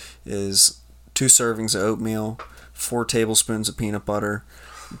work, is 2 servings of oatmeal, 4 tablespoons of peanut butter,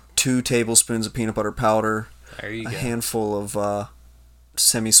 2 tablespoons of peanut butter powder, there you a go. handful of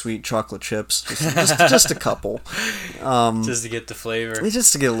semi-sweet chocolate chips, just a couple, Just to get the flavor.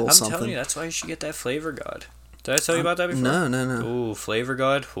 just to get a little I'm something. telling you, that's why you should get that Flavor God. Did I tell you about that before? No. Ooh, Flavor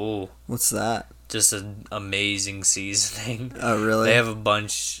God. Ooh, What's that? just an amazing seasoning. Oh, really? They have a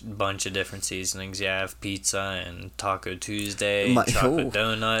bunch of different seasonings. Yeah, I have pizza and Taco Tuesday, chocolate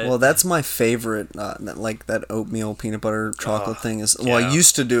donut. Well, that's my favorite. Like that oatmeal peanut butter chocolate thing is. Well, yeah. I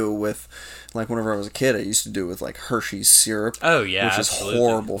used to do it with, like whenever I was a kid, I used to do it with like Hershey's syrup. Oh yeah, which absolutely. is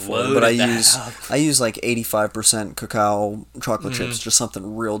horrible for it. Loaded But that I use like 85% cacao chocolate chips, just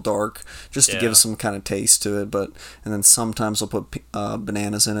something real dark, just to give Yeah. some kind of taste to it. But and then sometimes I'll put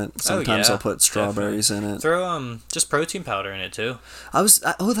bananas in it. Sometimes yeah, I'll put strawberries in it. Throw just protein powder in it too.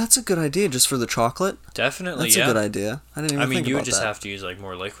 Oh, that's a good idea, just for the chocolate. Definitely, That's yeah. a good idea. I didn't even think you about would just that. have to use like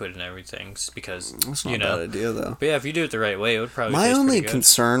more liquid and everything because That's not you a know. bad idea though. But yeah, if you do it the right way, it would probably. My taste only pretty good.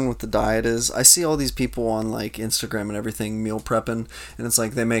 concern with the diet is I see all these people on like Instagram and everything meal prepping, and it's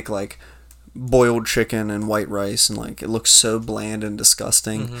like they make like boiled chicken and white rice, and like it looks so bland and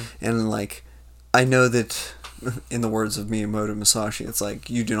disgusting. And like I know that, in the words of Miyamoto Musashi, it's like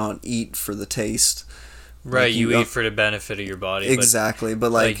you do not eat for the taste. Right, Like, you eat for the benefit of your body. Exactly, but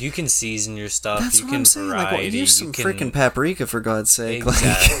But, like you can season your stuff. that's You what can I'm saying. Like, variety. use some you can, freaking paprika for God's sake.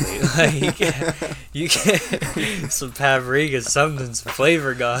 Exactly. Like, you can some paprika, something, some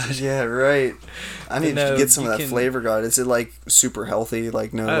Flavor God. Yeah, right. I need No, to get some you of that can- Flavor God. Is it like super healthy?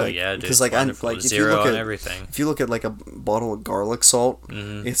 Like no, Oh like, yeah, dude. because like I'm like if you Zero look on at everything. if you look at like a bottle of garlic salt,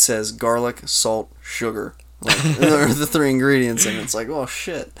 it says garlic, salt, sugar. Like, are the three ingredients, and it's like, oh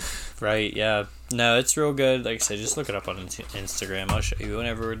shit. Right, yeah. No, it's real good. Like I said, just look it up on Instagram. I'll show you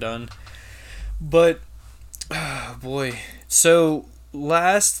whenever we're done. But, oh boy. So,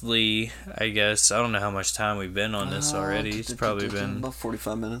 lastly, I guess, I don't know how much time we've been on this already. It's probably been about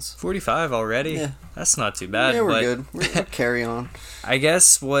 45 minutes. 45 already? Yeah. That's not too bad. Yeah, we're but good. We'll carry on. I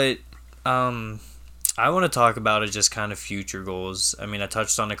guess what I want to talk about is just kind of future goals. I mean, I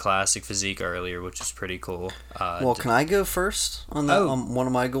touched on the classic physique earlier, which is pretty cool. Well, can I go first on that? Oh. One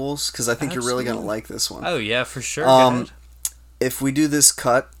of my goals, because I think you're really gonna Absolutely. like this one. Oh, yeah, for sure. Go Um, ahead. If we do this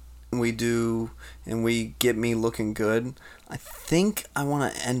cut, and we get me looking good, I think I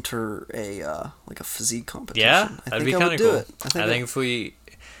want to enter a like a physique competition. Yeah, I that'd think be I kind would of do cool. it. I think if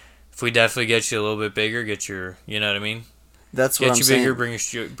we definitely get you a little bit bigger, get your, you know what I mean? that's what Get I'm you saying. bigger,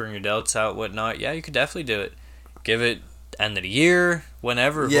 bring your delts out, whatnot. Yeah, you could definitely do it. Give it end of the year,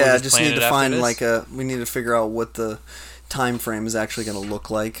 whenever. Yeah, we'll I just plan need it to after find this. like we need to figure out what the time frame is actually going to look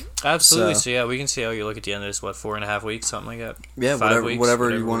like. Absolutely. So- So yeah, we can see how you look at the end of this. 4.5 weeks, something like that. Yeah, 5 weeks, whatever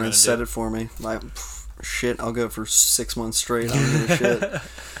you we're want to gonna set do. it for me. Like, shit, I'll go for 6 months straight. I don't give a shit.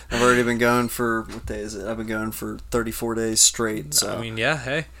 I've already been going for, what day is it? I've been going for 34 days straight. So I mean, yeah,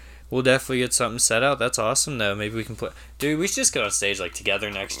 hey, we'll definitely get something set out. That's awesome, though. Maybe we can play. Dude, we should just get on stage like together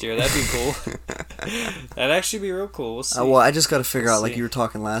next year. That'd be cool. That'd actually be real cool. We'll see. well, I just got to figure Let's out, like see. you were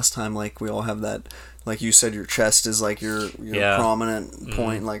talking last time, like we all have that, like you said, your chest is like your Yeah. prominent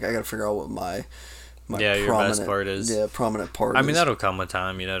point. Like I got to figure out what my Yeah, your prominent, best part is. Yeah, prominent part. I mean, is. that'll come with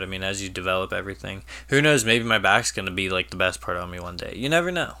time, you know what I mean? As you develop everything. Who knows? Maybe my back's going to be like the best part on me one day. You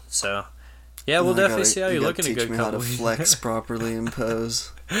never know. So, yeah, we'll I definitely gotta- see how you gotta look in a teach good me how couple to weeks. flex properly and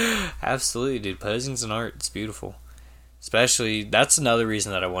pose. Absolutely, dude. Posing's an art. It's beautiful. Especially, that's another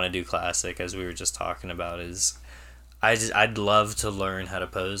reason that I want to do classic, as we were just talking about, is I'd love to learn how to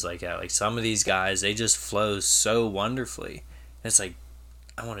pose like that. Like some of these guys, they just flow so wonderfully. It's like,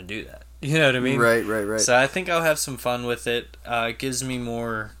 I want to do that. You know what I mean? Right. So I think I'll have some fun with it. It gives me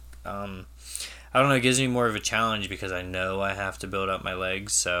more, I don't know, it gives me more of a challenge because I know I have to build up my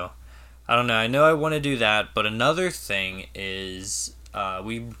legs. So I don't know. I know I want to do that. But another thing is,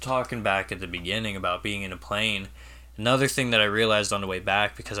 we were talking back at the beginning about being in a plane. Another thing that I realized on the way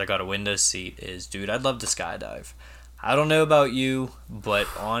back because I got a window seat is, dude, I'd love to skydive. I don't know about you, but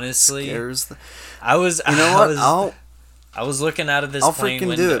honestly, Scares the- I was. You know what? I was looking out of this I'll plane freaking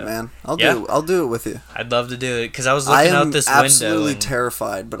window. do it, man. I'll do it with you. I'd love to do it because I was I looking am out this absolutely window. And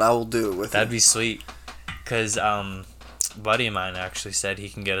terrified, but I will do it with that'd you. be sweet. Because a buddy of mine actually said he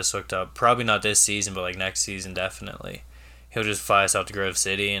can get us hooked up. Probably not this season, but like next season, definitely. He'll just fly us out to Grove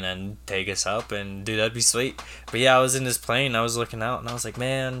City and then take us up, and dude, that'd be sweet. But yeah, I was in this plane, I was looking out, and I was like,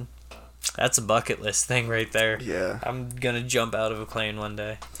 man, that's a bucket list thing right there. Yeah. I'm gonna jump out of a plane one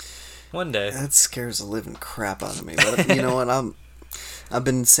day. One day. That scares the living crap out of me. But you know what? I've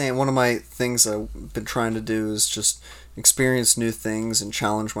been saying one of my things I've been trying to do is just experience new things and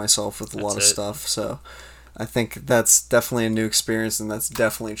challenge myself with a lot of That's it. stuff. So I think that's definitely a new experience, and that's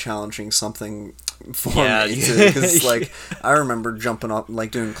definitely challenging something for me too. Because like I remember jumping up,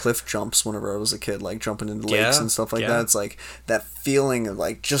 like doing cliff jumps whenever I was a kid, like jumping into lakes and stuff like that. It's like that feeling of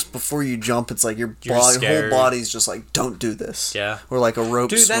like just before you jump, it's like your whole body's just like, don't do this. Yeah. Or like a rope.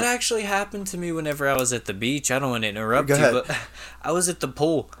 Dude, that actually happened to me whenever I was at the beach. I don't want to interrupt you, but I was at the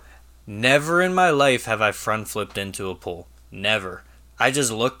pool. Never in my life have I front flipped into a pool. Never. I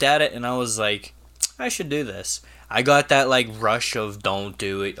just looked at it and I was like, I should do this. I got that like rush of don't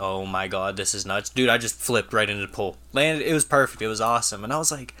do it. Oh my god, this is nuts. Dude, I just flipped right into the pool. Landed, it was perfect. It was awesome. And I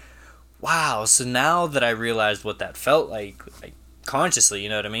was like, wow. So now that I realized what that felt like consciously, you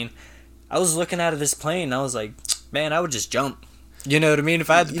know what I mean? I was looking out of this plane and I was like, man, I would just jump. You know what I mean? If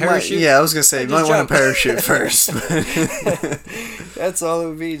I had the parachute. I was going to say, you might want a parachute first. That's all it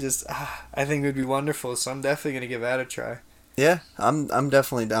would be. Just, I think it would be wonderful. So I'm definitely going to give that a try. Yeah, I'm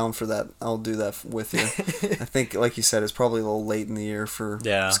definitely down for that. I'll do that with you. I think, like you said, it's probably a little late in the year for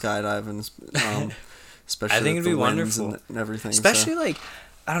skydiving, especially I think with it'd be the wonderful winds and everything. Especially like,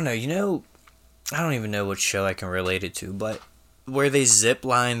 I don't know, I don't even know what show I can relate it to, but where they zip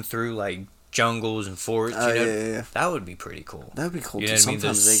line through like jungles and forests, that would be pretty cool. That would be cool. You know too. what I mean?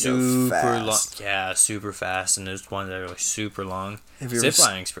 Sometimes they go fast. Yeah, super fast, and there's ones that are like super long. Zip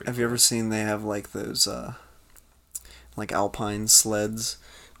lining's pretty. Have you ever seen they have like those like alpine sleds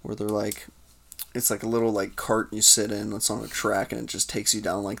where they're like, it's like a little like cart you sit in that's on a track and it just takes you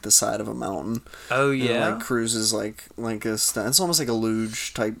down like the side of a mountain. Oh yeah. And it, like cruises like a it's almost like a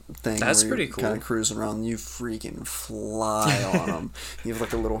luge type thing. That's where pretty you're cool. Kind of cruising around and you freaking fly on them. You have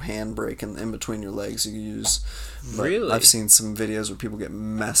like a little handbrake in between your legs you use. But really? I've seen some videos where people get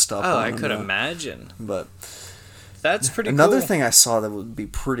messed up. Oh, I could imagine. But that's pretty Another cool. thing I saw that would be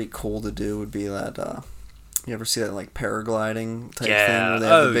pretty cool to do would be that you ever see that like paragliding type thing where they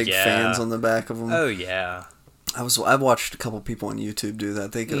have the big fans on the back of them? Oh yeah. I've watched a couple people on YouTube do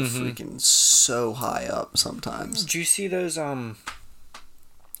that. They go freaking so high up sometimes. Do you see those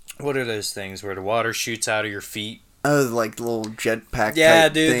what are those things where the water shoots out of your feet? Oh, like little jetpack. Yeah,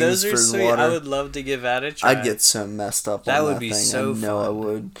 type dude, things those are for sweet. water. I would love to give that a try. I'd get so messed up. That on would that be thing. so fun. I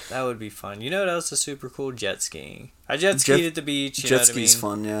would. That would be fun. You know what else is super cool? Jet skiing. I jet skied at the beach. Jet ski's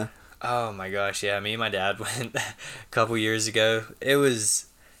fun, yeah. Oh my gosh, yeah. Me and my dad went a couple years ago. It was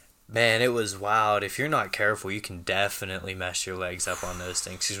wild. If you're not careful, you can definitely mess your legs up on those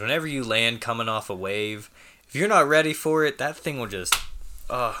things. Because whenever you land coming off a wave, if you're not ready for it, that thing will just,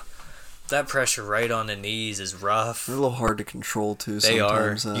 that pressure right on the knees is rough. They're a little hard to control too. They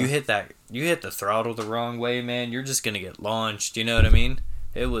sometimes. You hit the throttle the wrong way, man. You're just gonna get launched. You know what I mean?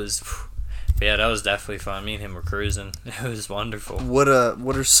 It was. Yeah, that was definitely fun. Me and him were cruising. It was wonderful. What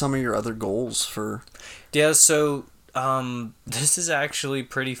are some of your other goals for? Yeah, so this is actually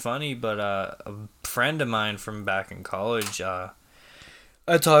pretty funny, but a friend of mine from back in college, I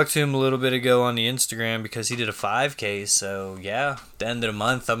talked to him a little bit ago on the Instagram because he did a 5K. So yeah, the end of the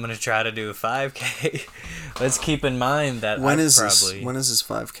month I'm gonna try to do a 5K. Let's keep in mind that when is this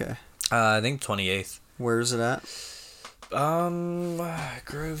 5K? I think 28th. Where is it at?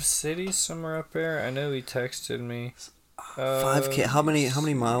 Grove City, somewhere up there. I know he texted me. 5K. How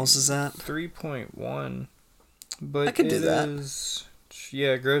many miles is that? 3.1. But I could do that.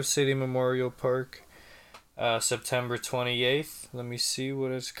 Yeah, Grove City Memorial Park. September 28th. Let me see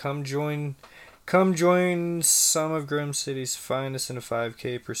what it's. Come join some of Grove City's finest in a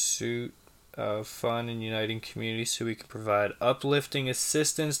 5K pursuit of fun and uniting community so we can provide uplifting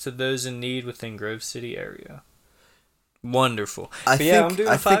assistance to those in need within Grove City area. Wonderful. I'm doing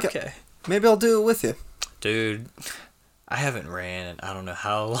 5K. Maybe I'll do it with you. Dude, I haven't ran in I don't know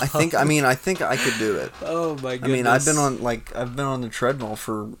how long. I think I could do it. Oh my goodness. I mean, I've been on the treadmill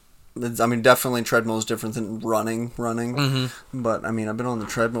for. I mean, definitely treadmill is different than running. Mm-hmm. But I mean, I've been on the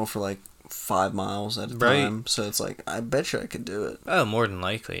treadmill for like 5 miles at a time, so it's like I bet you I could do it. Oh, more than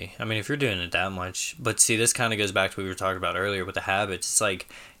likely. I mean, if you're doing it that much. But see, this kind of goes back to what we were talking about earlier with the habits. It's like,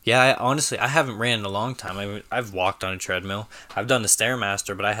 yeah, honestly, I haven't ran in a long time. I mean, I've walked on a treadmill. I've done the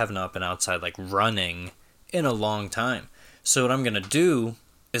Stairmaster, but I have not been outside like running in a long time. So what I'm gonna do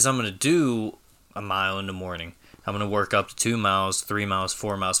is I'm gonna do a mile in the morning. I'm going to work up to 2 miles, 3 miles,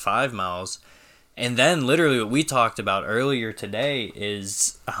 4 miles, 5 miles. And then literally what we talked about earlier today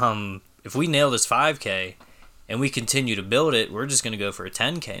is if we nail this 5K and we continue to build it, we're just going to go for a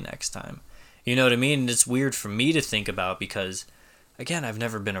 10K next time. You know what I mean? And it's weird for me to think about because, again, I've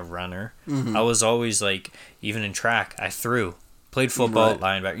never been a runner. Mm-hmm. I was always like, even in track, I played football,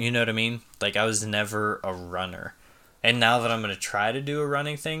 linebacker. You know what I mean? Like I was never a runner. And now that I'm going to try to do a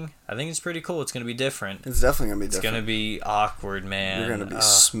running thing, I think it's pretty cool. It's going to be different. It's definitely going to be different. It's going to be awkward, man. You're going to be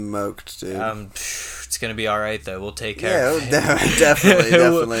smoked, dude. It's gonna be all right though. We'll take care of it.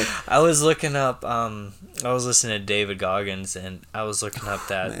 Definitely. I was looking up. I was listening to David Goggins, and I was looking up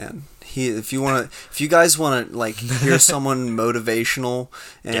that. Man, if you guys want to like hear someone motivational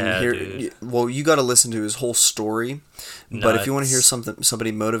and dude. well, you got to listen to his whole story. Nuts. But if you want to hear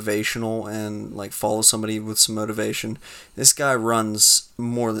somebody motivational and like follow somebody with some motivation, this guy runs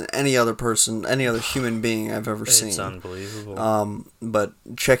more than any other person, any other human being I've ever seen. It's unbelievable. But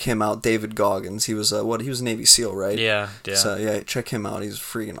check him out, David Goggins. He was he was a Navy SEAL, right? Yeah. So yeah, check him out. He's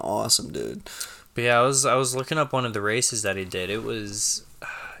freaking awesome, dude. But yeah, I was looking up one of the races that he did. It was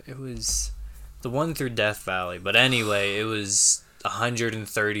the one through Death Valley. But anyway, it was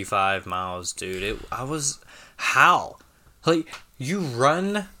 135 miles, dude. How? Like, you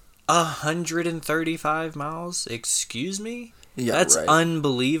run 135 miles? Excuse me? Yeah, that's right.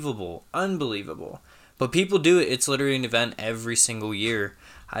 unbelievable. But people do it. It's literally an event every single year.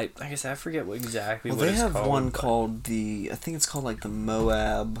 I guess I forget what it's called. Well, they have one called I think it's called like the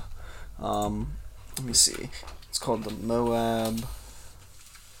Moab. Let me see. It's called the Moab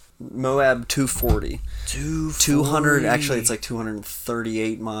 240. 200, actually it's like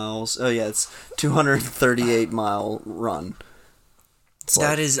 238 miles. Oh yeah, it's 238 mile run.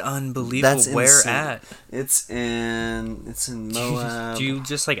 That is unbelievable. That's Where insane. at? It's in Moab. Do you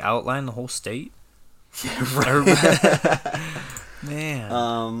just like outline the whole state? Man.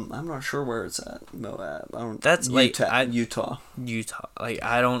 I'm not sure where it's at. Moab. That's Utah. like Utah. Like,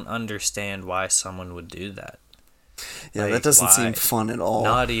 I don't understand why someone would do that. Yeah, Like, that doesn't why? seem fun at all.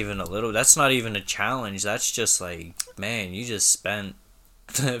 Not even a little. That's not even a challenge. That's just like, man, you just spent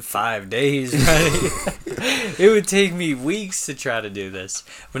 5 days, right? It would take me weeks to try to do this.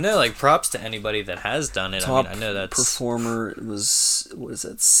 But no, like, props to anybody that has done it. Top I know that's performer was, what is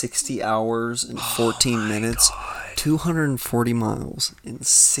that, 60 hours and 14 minutes. God. 240 miles in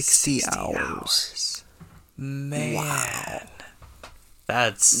 60 hours. Man. Wow.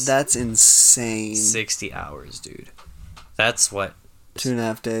 That's insane. 60 hours, dude. That's what?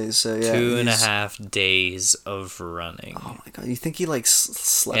 2.5 days. So yeah, 2.5 days of running. Oh my god! You think he like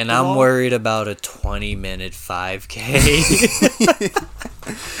slept? And at I'm all? worried about a 20-minute 5K.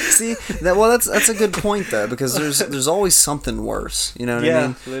 See that? Well, that's a good point though, because there's always something worse. You know what I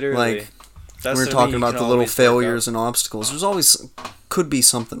mean? Literally. Like, That's we're something talking you about can the little always work failures out. and obstacles. There's always could be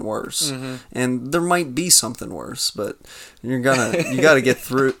something worse, and there might be something worse, but you got to get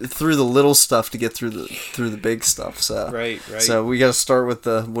through the little stuff to get through the big stuff. So Right. So we got to start with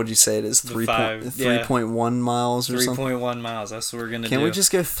the, what'd you say it is, The 3.1 miles or something. 3.1 miles. That's what we're gonna do. Can we just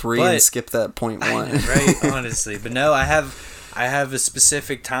go 3 But- and skip that point one? Right, honestly. But no, I have a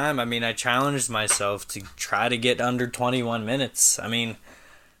specific time. I mean, I challenged myself to try to get under 21 minutes. I mean,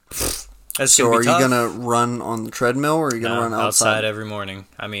 that's So gonna are be you tough. gonna run on the treadmill, or are you gonna No, run outside? every morning.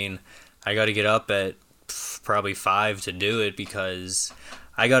 I mean, I got to get up at probably 5 to do it, because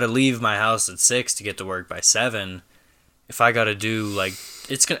I got to leave my house at 6 to get to work by 7. If I got to do like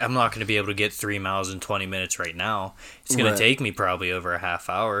I'm not going to be able to get 3 miles in 20 minutes right now. It's going Right. to take me probably over a half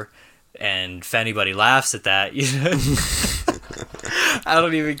hour. And if anybody laughs at that, you know, I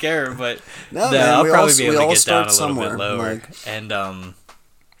don't even care. But No, man, I'll we probably all- be we able to all get start down a little somewhere, bit lower. like- And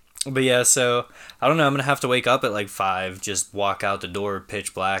but yeah, so I don't know. I'm gonna have to wake up at like 5, just walk out the door,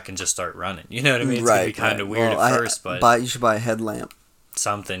 pitch black, and just start running. You know what I mean? It's gonna be kind of weird at first, but you should buy a headlamp.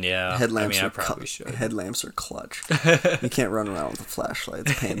 something, yeah. Headlamps I are probably should. Headlamps are clutch. You can't run around with a flashlight.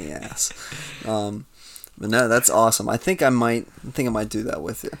 It's a pain in the ass. But no, that's awesome. I think I might do that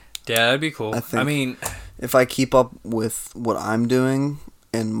with you. Yeah, that'd be cool. I I mean, If I keep up with what I'm doing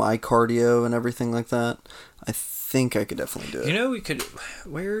and my cardio and everything like that, I think I could definitely do it. you know, we could.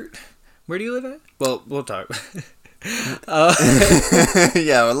 Where do you live at? Well, we'll talk.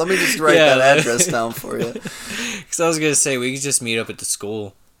 Yeah, well, let me just write Yeah, that address down for you. Because I was gonna say we could just meet up at the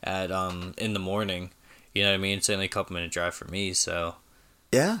school at in the morning. You know what I mean? It's only a couple minute drive for me, so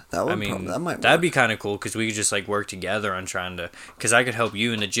Yeah, that would. I mean, that might. that'd work. be kind of cool because we could just like work together on trying to. Because I could help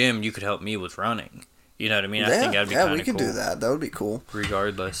you in the gym, you could help me with running. You know what I mean? I think that'd be kind of cool. we could do that. That would be cool.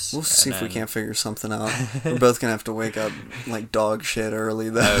 Regardless, We'll see And if we then- can't figure something out. We're both gonna have to wake up like dog shit early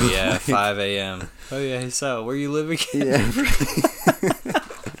though. Oh yeah, Like, 5 a.m. Oh yeah, hey Sal, where you live again? Yeah.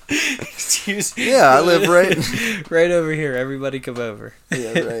 Excuse me. Yeah, I live right. right over here. Everybody come over.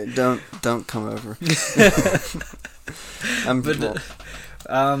 Yeah, right. Don't come over.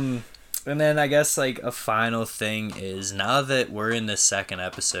 And then I guess like a final thing is, now that we're in the second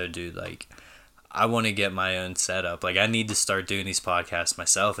episode, dude, like I want to get my own setup. Like I need to start doing these podcasts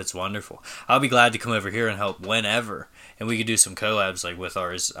myself. It's wonderful. I'll be glad to come over here and help whenever, and we could do some collabs like with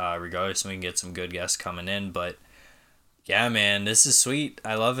ours, regardless, and we can get some good guests coming in. But Yeah, man, this is sweet.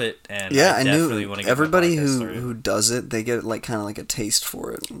 I love it, and Yeah, I I definitely knew want to get my everybody podcast who started. who does it, they get like kind of like a taste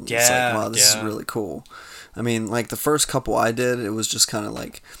for it. It's like, Yeah, wow, this is yeah. really cool. I mean, like the first couple I did, it was just kind of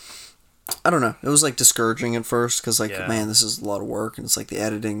like, I don't know. It was like discouraging at first because like, Yeah. man, this is a lot of work, and it's like the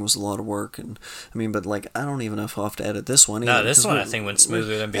editing was a lot of work, and I mean, but like I don't even know if I'll have to edit this one. No, either, this 'cause one we- I think went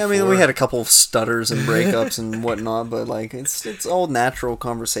smoother than Yeah, before. I mean, we had a couple of stutters and breakups and whatnot, but like it's all natural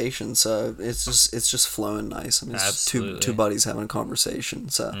conversation, so it's just flowing nice. I mean, it's two Absolutely. buddies having a conversation.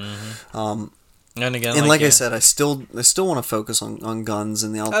 So, and again, and like I yeah. said, I still want to focus on guns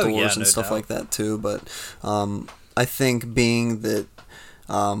and the outdoors yeah, and no stuff doubt. like that too. But I think being that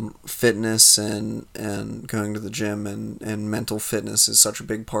fitness and going to the gym and mental fitness is such a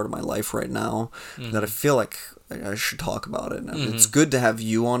big part of my life right now that I feel like I should talk about it. And it's good to have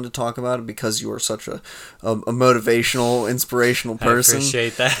you on to talk about it because you are such a motivational, inspirational person. I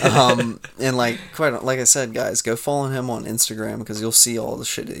appreciate that. And like I said, guys, go follow him on Instagram because you'll see all the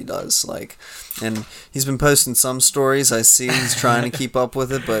shit that he does. Like, and he's been posting some stories. I see he's trying to keep up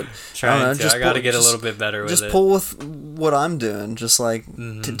with it, but Trying to. I got to pull- get a little bit better with just it. pull with what I'm doing, just like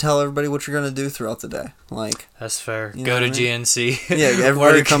to tell everybody what you're gonna do throughout the day. Like, That's fair. You know Go to what I mean? GNC. yeah,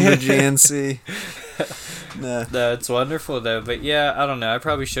 everybody Work. come to GNC. Nah. That's wonderful though, but yeah, I don't know. I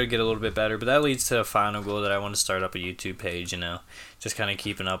probably should get a little bit better, but that leads to a final goal that I want to start up a YouTube page. Just kind of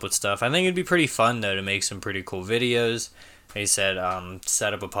keeping up with stuff. I think it'd be pretty fun though to make some pretty cool videos. He said,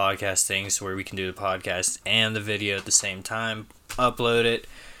 set up a podcast thing so where we can do the podcast and the video at the same time, upload it.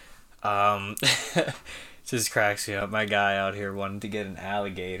 Just cracks me up. My guy out here wanted to get an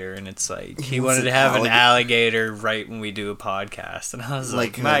alligator, and it's like he wants wanted to an have an alligator right when we do a podcast, and I was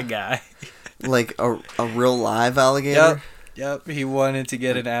like, Like, my guy. Like a real live alligator. Yep. He wanted to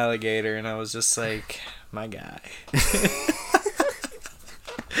get an alligator, and I was just like, my guy.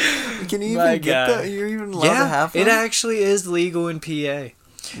 Can you My even get guy. that? You're even allowed to have it one? actually is legal in PA.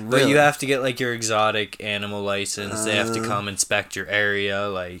 But Really? you have to get like your exotic animal license. They have to come inspect your area.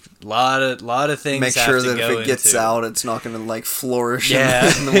 Like lot of things. Make have sure to that go if it gets into. out, it's not going to like flourish Yeah.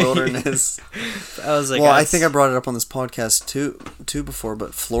 in the wilderness. I was like, Well, I that's- think I brought it up on this podcast too before,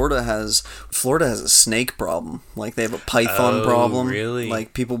 but Florida has a snake problem. Like they have a python Oh, problem. really?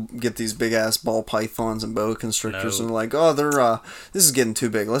 Like people get these big ass ball pythons and boa constrictors, No. and they're like, oh, this is getting too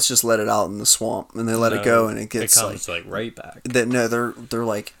big. Let's just let it out in the swamp, and they let it No, go, and it gets comes like right back. they're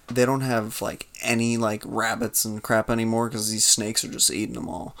like they don't have like any like rabbits and crap anymore because these snakes are just eating them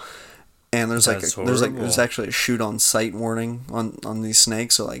all. And there's That's there's horrible. actually a shoot on sight warning on these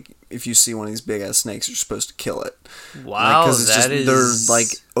snakes. So like if you see one of these big ass snakes, you're supposed to kill it. Wow, Because that is they're like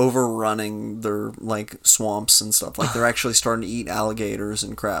overrunning their like swamps and stuff. Like they're actually starting to eat alligators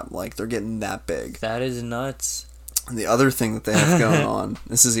and crap. Like they're getting that big. that is nuts. And the other thing that they have going on,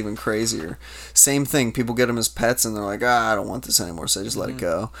 this is even crazier. Same thing, people get them as pets and they're like, I don't want this anymore, so they just let it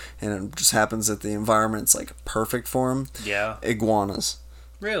go. And it just happens that the environment's like perfect for them. Yeah, Iguanas.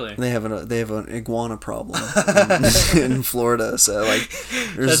 really. They have an iguana problem in Florida. So like,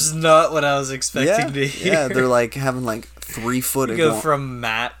 That's there's not what I was expecting to hear. yeah, they're like having like 3 foot You iguana, go from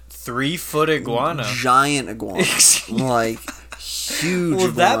Matt 3-foot iguana. giant iguana, like huge.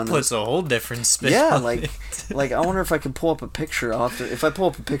 Well, that iguanas. puts a whole different spin. Yeah, on like, it. like I wonder if I can pull up a picture. If I pull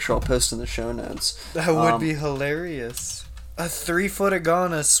up a picture, I'll post in the show notes. That would be hilarious. A 3-foot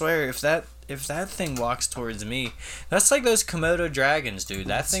iguana, I swear. If that thing walks towards me, that's like those Komodo dragons, dude. That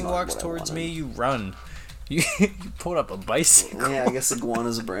That's thing not walks what I towards wanted. me, you run. You pulled up a bicycle. Yeah, I guess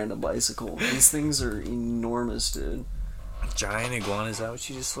iguana's a brand of bicycle. These things are enormous, dude. Giant iguana, is that what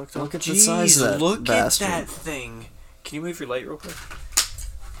you just looked up? Look at the size of that look bastard. at that thing. Can you move your light real quick?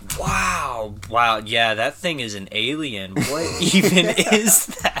 Wow. Yeah, that thing is an alien. What even is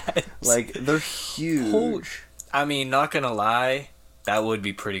that? Like they're huge. Holy- I mean, not gonna lie, that would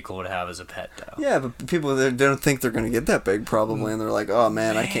be pretty cool to have as a pet, though. Yeah, but people they don't think they're gonna get that big probably, and they're like, oh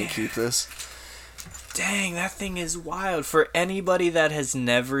man, I can't keep this. Dang, that thing is wild. For anybody that has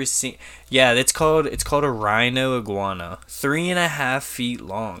never seen, yeah, it's called a rhino iguana, 3.5 feet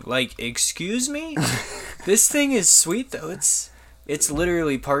long. Like, excuse me, this thing is sweet though. It's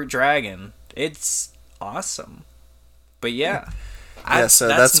literally part dragon. It's awesome. But yeah, Yeah, so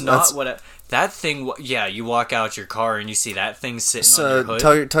that's not that's- what that thing. Yeah, you walk out your car and you see that thing sitting on So your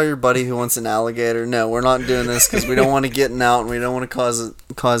hood. tell your buddy who wants an alligator. No, we're not doing this because we don't want to get out and we don't want to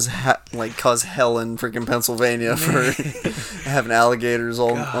cause hell in freaking Pennsylvania for having alligators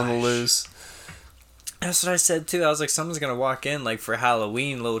all on the Gosh. loose. That's what I said too. I was like, someone's gonna walk in like for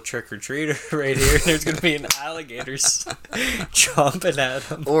Halloween, little trick or treater right here. And there's gonna be an alligator chomping at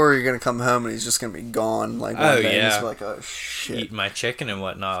him, Or you're gonna come home and he's just gonna be gone. Like one Oh, day, and yeah. just be like, oh shit. eating my chicken and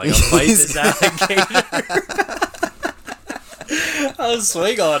whatnot. Like, I'll bite this alligator. I'll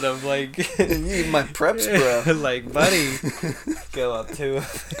swing on him like You eat my preps, bro. like, buddy, go up to him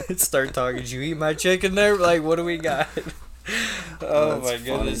and start talking. You eat my chicken there? Like, what do we got? Oh my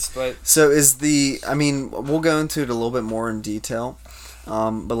goodness! But so I mean, we'll go into it a little bit more in detail.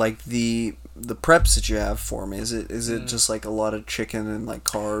 But like the preps that you have for me, is it just like a lot of chicken and like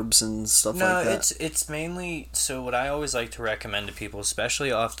carbs and stuff like that? No, it's mainly, so what I always like to recommend to people,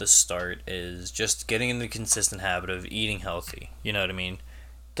 especially off the start, is just getting in the consistent habit of eating healthy. You know what I mean?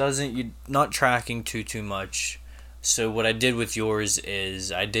 You not tracking too much. So what I did with yours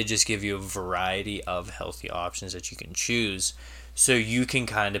is I did just give you a variety of healthy options that you can choose, so you can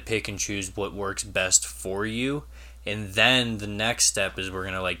kind of pick and choose what works best for you. And then the next step is we're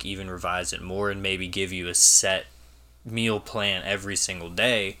going to like even revise it more and maybe give you a set meal plan every single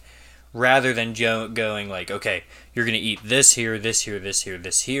day, rather than going like, okay, you're going to eat this here, this here, this here,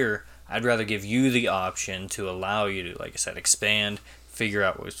 this here. I'd rather give you the option to allow you to, like I said, expand, figure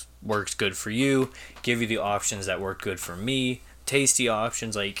out what works good for you, give you the options that work good for me, tasty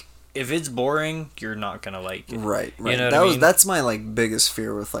options. Like, if it's boring, you're not gonna like it. Right. You know what I mean? That's my like biggest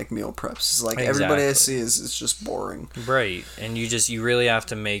fear with like meal preps. It's like everybody I see is it's just boring. Right. And you really have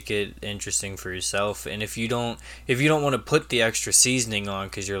to make it interesting for yourself. And if you don't want to put the extra seasoning on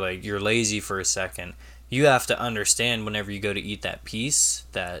because you're lazy for a second, you have to understand whenever you go to eat that piece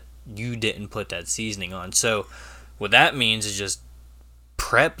that you didn't put that seasoning on. So what that means is just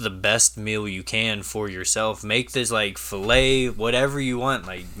prep the best meal you can for yourself. Make this like filet, whatever you want,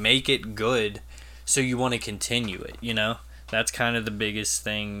 like make it good so you want to continue it, you know? That's kind of the biggest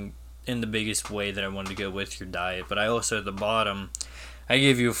thing in the biggest way that I wanted to go with your diet. But I also, at the bottom, I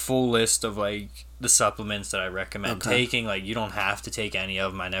give you a full list of like the supplements that I recommend taking. Like, you don't have to take any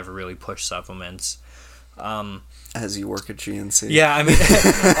of them. I never really push supplements. As you work at GNC. Yeah, I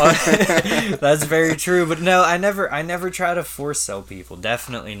mean, that's very true. But no, I never try to force sell people.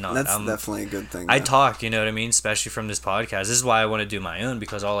 Definitely not. That's definitely a good thing. I talk, you know what I mean? Especially from this podcast. This is why I want to do my own,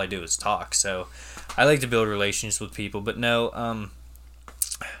 because all I do is talk. So I like to build relationships with people. But no,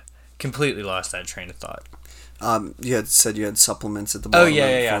 completely lost that train of thought. You had said you had supplements at the bottom. Oh,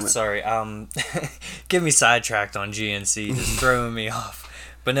 yeah. Sorry. Get me sidetracked on GNC, just throwing me off.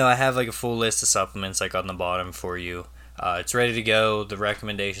 But no, I have like a full list of supplements like on the bottom for you. It's ready to go. The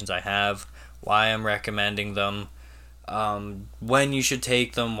recommendations I have, why I'm recommending them, when you should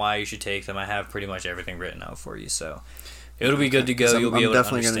take them, why you should take them. I have pretty much everything written out for you, so it'll be good to go. You'll be able to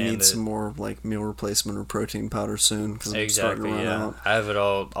understand it. I'm definitely going to need some more like meal replacement or protein powder soon, because I'm starting to run out. I have it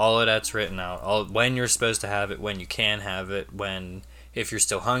all. All of that's written out. When you're supposed to have it, when you can have it, if you're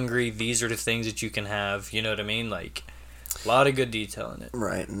still hungry. These are the things that you can have. You know what I mean? Like, a lot of good detail in it.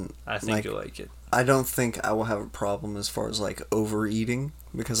 Right. And I think you'll like it. I don't think I will have a problem as far as like overeating,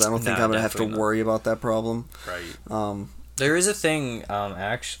 because I don't think I'm going to have to worry about that problem. Right. There is a thing,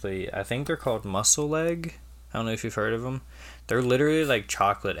 actually, I think they're called Muscle Leg. I don't know if you've heard of them. They're literally like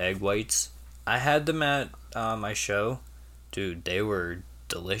chocolate egg whites. I had them at my show. Dude, they were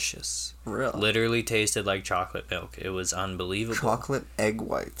delicious. Really? Literally tasted like chocolate milk. It was unbelievable. Chocolate egg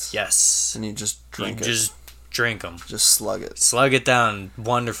whites? Yes. And you just drink it? Just drink them. Just slug it. Slug it down.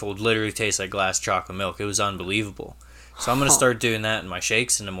 Wonderful. Literally tastes like glass chocolate milk. It was unbelievable. So I'm going to start doing that in my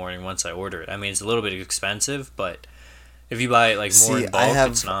shakes in the morning once I order it. I mean, it's a little bit expensive, but if you buy it like more in bulk,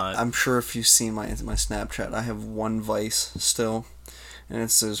 it's not. I'm sure if you've seen my Snapchat, I have one vice still, and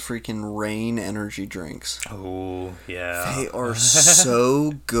it's those freaking Reign energy drinks. Oh, yeah. They are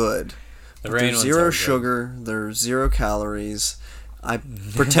so good. They're zero sugar. They're 0 calories. I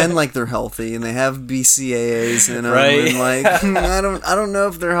pretend like they're healthy, and they have BCAAs in them. Right. And like, I don't know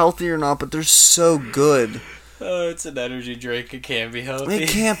if they're healthy or not, but they're so good. Oh, it's an energy drink. It can't be healthy. It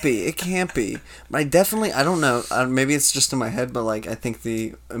can't be. But I don't know. Maybe it's just in my head, but like, I think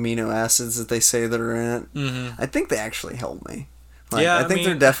the amino acids that they say that are in it, I think they actually help me. Like, yeah, I think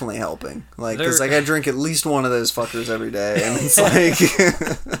they're definitely helping. Like, because like I drink at least one of those fuckers every day, and it's like,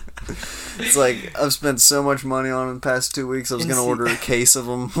 it's like I've spent so much money on it in the past 2 weeks. I was gonna order a case of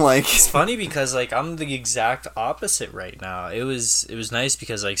them. Like, it's funny because like I'm the exact opposite right now. It was nice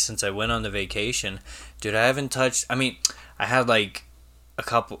because like since I went on the vacation, dude, I haven't touched. I mean, I had like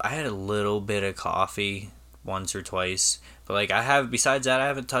I had a little bit of coffee once or twice, but like besides that, I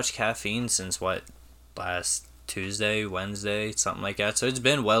haven't touched caffeine since last Tuesday, Wednesday, something like that. So it's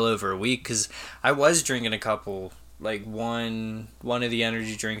been well over a week, because I was drinking a couple, like one of the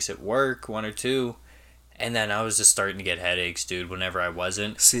energy drinks at work, 1 or 2, and then I was just starting to get headaches, dude, whenever I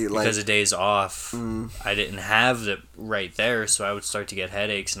wasn't. Because of days off, I didn't have it right there, so I would start to get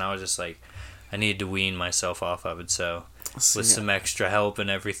headaches, and I was just like, I needed to wean myself off of it. So with some extra help and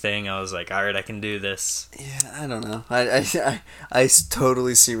everything, I was like, all right, I can do this. Yeah, I don't know. I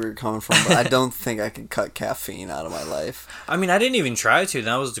totally see where you're coming from, but I don't think I can cut caffeine out of my life. I mean, I didn't even try to.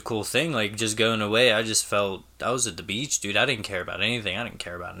 That was the cool thing. Like, just going away, I just felt... I was at the beach, dude. I didn't care about anything. I didn't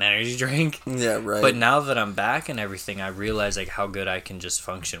care about an energy drink. Yeah, right. But now that I'm back and everything, I realize, like, how good I can just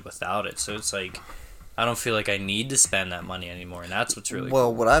function without it. So it's like... I don't feel like I need to spend that money anymore, and that's what's really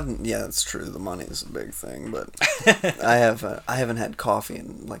well. cool. Yeah, that's true. The money is a big thing, but I haven't had coffee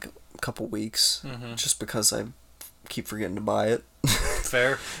in like a couple weeks, just because I keep forgetting to buy it.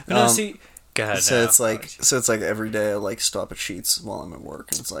 Fair. But no, see, go ahead. So it's like every day I like stop at Sheetz while I'm at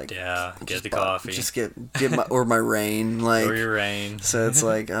work, and it's like get the coffee, just get my or my Rain like or your Rain. So it's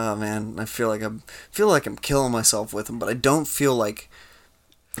like, oh man, I feel like I'm killing myself with them, but I don't feel like.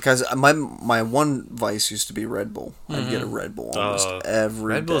 Because my one vice used to be Red Bull. I'd get a Red Bull almost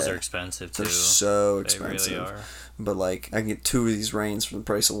every day. Red Bulls are expensive too. They're so expensive. They really are. But like, I can get 2 of these Reigns for the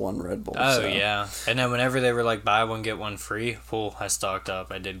price of 1 Red Bull. Oh, so. Yeah. And then whenever they were like, buy one, get one free, I stocked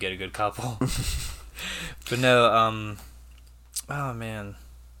up. I did get a good couple. But no, oh man.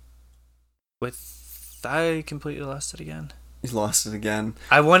 I completely lost it again. You lost it again.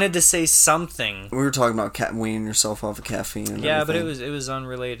 I wanted to say something. We were talking about weaning yourself off of caffeine and everything. But it was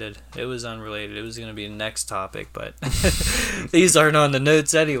unrelated. It was going to be the next topic, but these aren't on the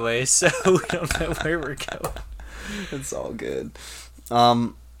notes anyway, so we don't know where we're going. It's all good.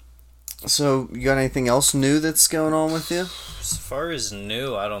 So you got anything else new that's going on with you? As far as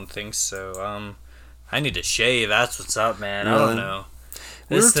new, I don't think so. I need to shave. That's what's up, man. Really? I don't know.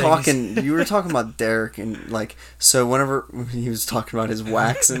 You were talking about Derek, and like, so whenever he was talking about his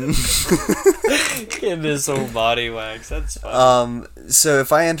waxing, getting his whole body wax, that's fun. So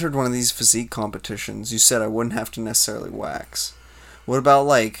if I entered one of these physique competitions, you said I wouldn't have to necessarily wax. What about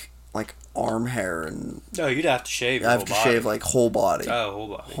like arm hair and? No, you'd have to shave. I have to shave like whole body. Oh, whole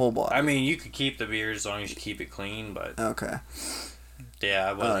body. Whole body. I mean, you could keep the beard as long as you keep it clean, but okay. Yeah,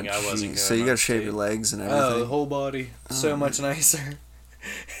 I wasn't going. So you gotta shave your legs and everything. Oh, the whole body. So much nicer.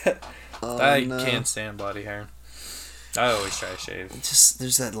 I can't stand body hair. I always try to shave. Just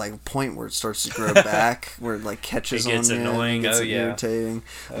there's that like point where it starts to grow back, where it like catches on you. It gets annoying. It gets irritating.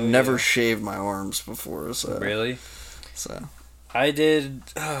 I've never shaved my arms before, so really. So I did.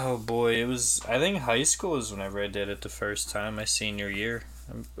 Oh boy, it was. I think high school was whenever I did it the first time. My senior year,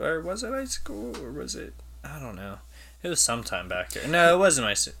 or was it high school, or was it? I don't know. It was sometime back there. No, it wasn't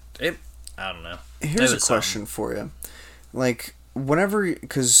I don't know. Here's a question for you, like. Whenever,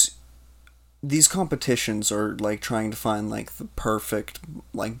 because these competitions are like trying to find like the perfect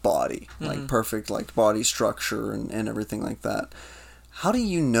like body, like perfect like body structure and everything like that. How do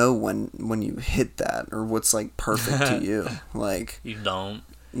you know when you hit that or what's like perfect to you? Like you don't.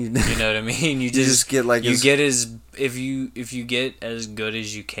 You know what I mean? You just get like if you get as good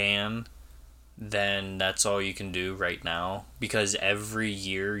as you can, then that's all you can do right now, because every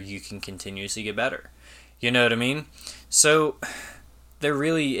year you can continuously get better. You know what I mean? So, there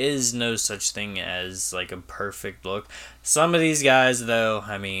really is no such thing as, like, a perfect look. Some of these guys, though,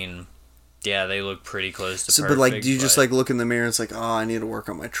 I mean, yeah, they look pretty close to perfect. But, like, do you just, like, look in the mirror and it's like, oh, I need to work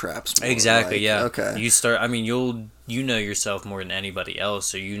on my traps more. Exactly, like, yeah. Okay. You know yourself more than anybody else,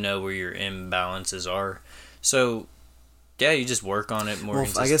 so you know where your imbalances are. So, yeah, you just work on it more.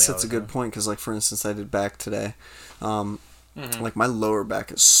 Well, I guess that's a good point, because, like, for instance, I did back today. Like, my lower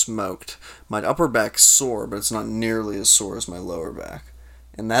back is smoked. My upper back's sore, but it's not nearly as sore as my lower back.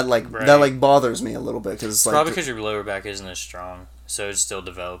 And that bothers me a little bit. Cause it's probably because your lower back isn't as strong. So it's still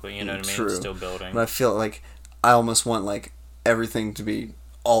developing, you know what I mean? True. It's still building. But I feel like I almost want, like, everything to be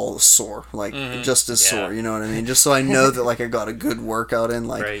all sore. Like, just as sore, you know what I mean? Just so I know that, like, I got a good workout in.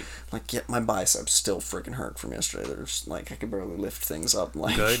 Like, my biceps still freaking hurt from yesterday. There's, like, I can barely lift things up.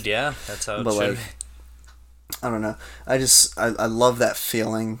 Like, good, yeah. That's how it should be. I don't know. I love that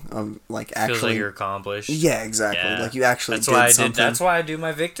feeling of like actually. Feels like you're accomplished. Yeah, exactly. Yeah. Like you actually something. That's why I do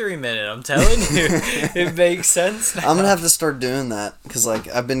my victory minute. I'm telling you, it makes sense now. I'm gonna have to start doing that because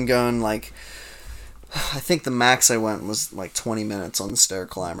like I've been going like. I think the max I went was like 20 minutes on the stair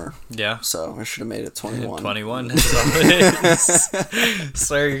climber. Yeah. So I should have made it 21. 21. That's all it is.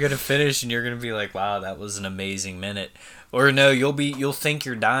 So you're gonna finish and you're gonna be like, "Wow, that was an amazing minute." Or no, you'll think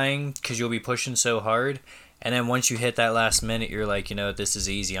you're dying because you'll be pushing so hard. And then once you hit that last minute, you're like, you know what, this is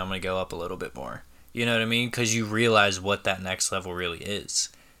easy. I'm going to go up a little bit more. You know what I mean? Because you realize what that next level really is.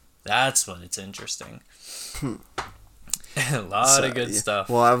 That's when it's interesting. A lot of good stuff.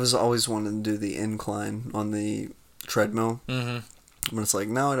 Well, I was always wanting to do the incline on the treadmill. But it's like,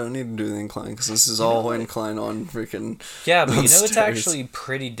 no, I don't need to do the incline because this is all incline on freaking. Yeah, but you know it's stairs. actually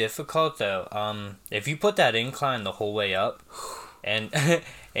pretty difficult though. If you put that incline the whole way up, and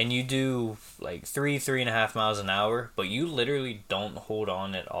and you do like 3.5 miles an hour, but you literally don't hold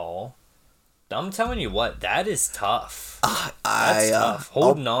on at all. I'm telling you what, that is tough. That's tough.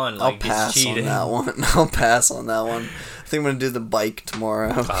 Holding on I'll like pass is cheating. on that one. I'll pass on that one. I think I'm gonna do the bike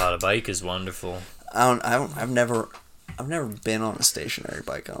tomorrow. Oh, the bike is wonderful. I've never been on a stationary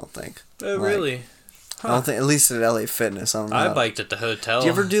bike. I don't think. Oh, really? I don't think, at least at LA Fitness. I don't know. I biked at the hotel. Do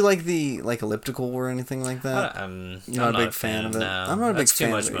you ever do like the elliptical or anything like that? I'm You're not a big fan of it. No. I'm not a big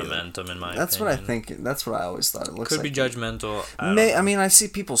fan of it. That's too much momentum in my That's opinion. what I think. That's what I always thought it looks Could like. be judgmental. I mean, I see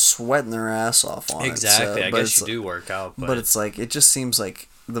people sweating their ass off on exactly. it. So, I guess you do work out, but it's like it just seems like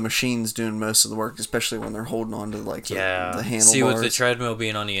the machine's doing most of the work, especially when they're holding on to like the handlebars. See, with the treadmill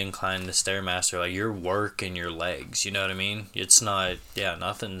being on the incline, the Stairmaster, like you're working your legs. You know what I mean? It's not. Yeah,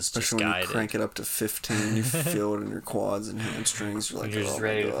 nothing's especially just when guided. you crank it up to 15, you feel it in your quads and hamstrings. You're like, You're just oh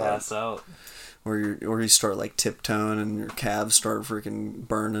ready my to God. pass out. Or you start like tiptoeing and your calves start freaking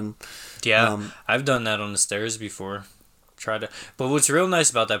burning. Yeah, I've done that on the stairs before. Tried to, but what's real nice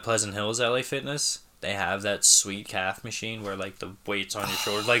about that Pleasant Hills LA Fitness? They have that sweet calf machine where like the weight's on your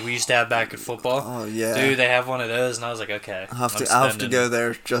shoulders, like we used to have back in football. Oh yeah, dude, they have one of those, and I was like, okay, I'll have to go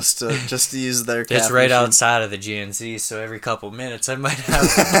there just to use their. Calf It's right machine. outside of the GNC, so every couple minutes I might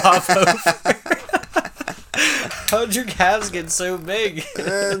have to pop over. How'd your calves get so big?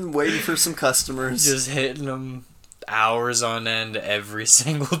 And waiting for some customers. Just hitting them hours on end every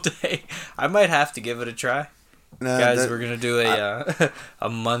single day. I might have to give it a try. Guys, we're gonna do a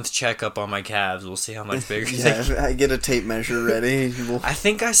month checkup on my calves. We'll see how much bigger. I get a tape measure ready. I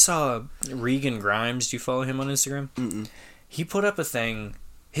think I saw Regan Grimes. Do you follow him on Instagram? Mm-mm. He put up a thing.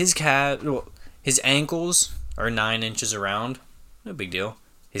 His ankles are 9 inches around. No big deal.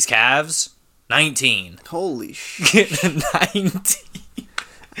 His calves, 19. Holy shit! 19.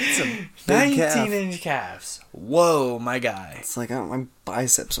 It's a big 19-inch calves. Whoa, my guy. It's like my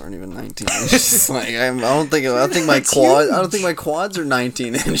biceps aren't even 19 inches. Like I don't think my quads are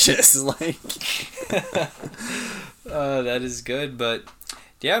 19 inches. Like, that is good, but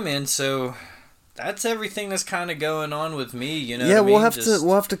yeah, man. So that's everything that's kind of going on with me. You know. yeah, what I mean?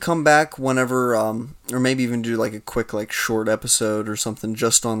 we'll have to come back whenever, or maybe even do like a quick like short episode or something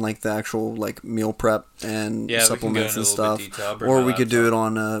just on like the actual like meal prep and supplements and stuff. Or we could do it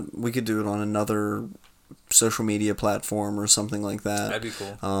on another social media platform or something like that. That'd be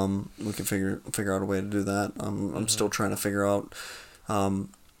cool. We can figure out a way to do that. I'm still trying to figure out how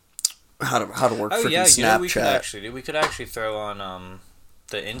to work freaking Snapchat. we could actually throw on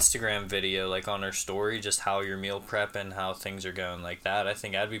the Instagram video like on our story, just how your meal prep and how things are going like that. I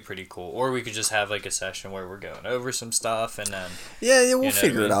think that'd be pretty cool. Or we could just have like a session where we're going over some stuff and then we'll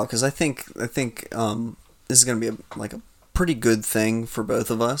figure it out, because I think this is gonna be a pretty good thing for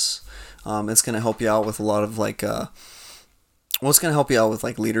both of us. It's gonna help you out with a lot of like it's gonna help you out with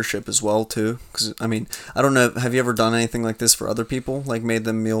like leadership as well too, because I mean, I don't know, have you ever done anything like this for other people, like made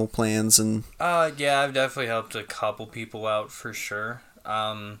them meal plans? And yeah, I've definitely helped a couple people out for sure.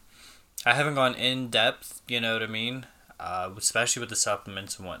 I haven't gone in depth, you know what I mean, especially with the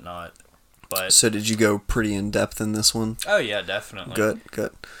supplements and whatnot. But so did you go pretty in depth in this one? Oh yeah, definitely. Good.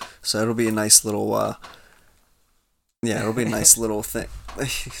 So it'll be a nice little it'll be a nice little thing.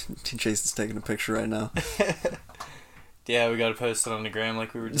 Jason's taking a picture right now. Yeah, we gotta post it on the gram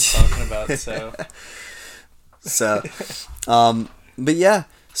like we were just talking about. So but yeah,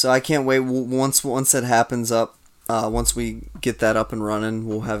 so I can't wait. Once that happens up. Once we get that up and running,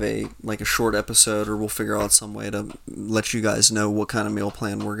 we'll have a short episode, or we'll figure out some way to let you guys know what kind of meal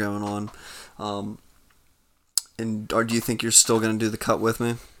plan we're going on. Or do you think you're still going to do the cut with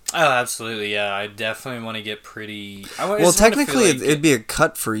me? Oh, absolutely, yeah. I definitely want to get pretty... Well, technically, it'd be a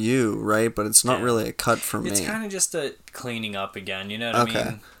cut for you, right? But it's not really a cut for me. It's kind of just a cleaning up again, you know what I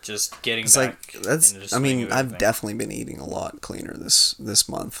mean? Just getting back into the I mean, swing of I've everything. definitely been eating a lot cleaner this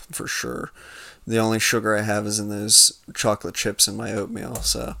month, for sure. The only sugar I have is in those chocolate chips in my oatmeal,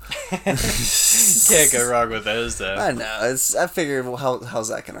 so... Can't go wrong with those, though. I know. I figured, well, how's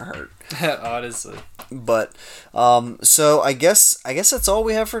that going to hurt? Honestly. But, so I guess that's all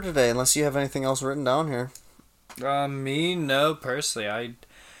we have for today, unless you have anything else written down here. Me? No, personally.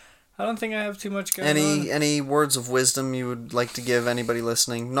 I don't think I have too much going on. Any words of wisdom you would like to give anybody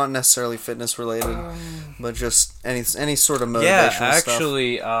listening? Not necessarily fitness related, but just any sort of motivational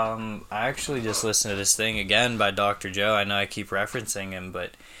stuff. I actually just listened to this thing again by Dr. Joe. I know I keep referencing him,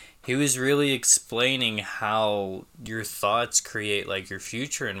 but he was really explaining how your thoughts create like your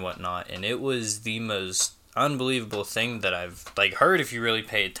future and whatnot, and it was the most unbelievable thing that I've like heard if you really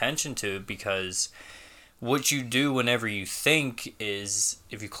pay attention to it, because what you do whenever you think is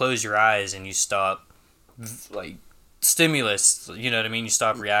if you close your eyes and you stop like stimulus, you know what I mean? You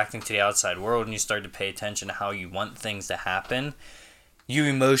stop reacting to the outside world and you start to pay attention to how you want things to happen. You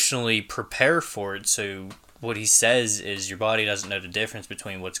emotionally prepare for it. So what he says is your body doesn't know the difference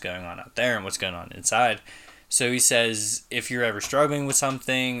between what's going on out there and what's going on inside. So he says if you're ever struggling with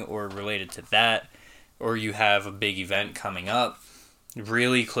something or related to that, or you have a big event coming up,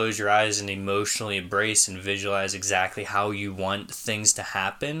 really close your eyes and emotionally embrace and visualize exactly how you want things to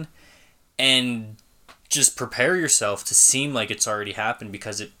happen, and just prepare yourself to seem like it's already happened,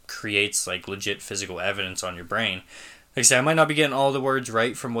 because it creates like legit physical evidence on your brain. Like I said, I might not be getting all the words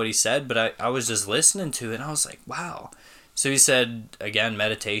right from what he said, but I was just listening to it and I was like, wow. So he said, again,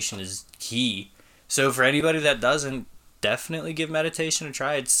 meditation is key. So for anybody that doesn't, definitely give meditation a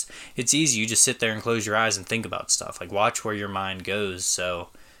try. It's easy. You just sit there and close your eyes and think about stuff. Like, watch where your mind goes. So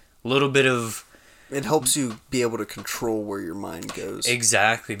a little bit of... It helps you be able to control where your mind goes.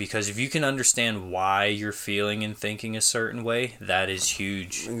 Exactly, because if you can understand why you're feeling and thinking a certain way, that is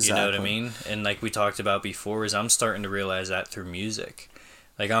huge. Exactly. You know what I mean? And like we talked about before, is I'm starting to realize that through music.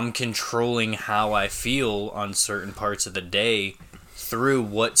 Like, I'm controlling how I feel on certain parts of the day through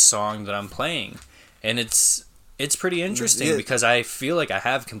what song that I'm playing. And it's pretty interesting because I feel like I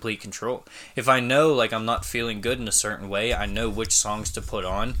have complete control. If I know like I'm not feeling good in a certain way, I know which songs to put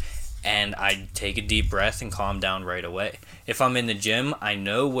on, and I take a deep breath and calm down right away. If I'm in the gym, I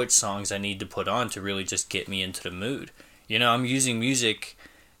know which songs I need to put on to really just get me into the mood. You know, I'm using music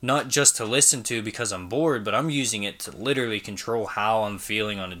not just to listen to because I'm bored, but I'm using it to literally control how I'm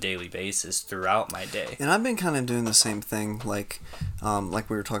feeling on a daily basis throughout my day. And I've been kind of doing the same thing, like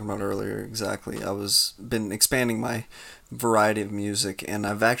we were talking about earlier. Exactly, been expanding my variety of music, and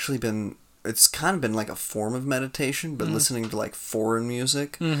I've actually been. It's kind of been like a form of meditation, but listening to like foreign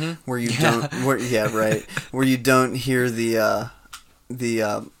music, where you where you don't hear the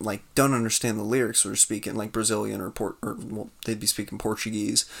like don't understand the lyrics, or speaking like Brazilian or they'd be speaking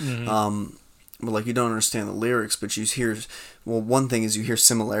Portuguese, but like you don't understand the lyrics, but you hear, one thing is you hear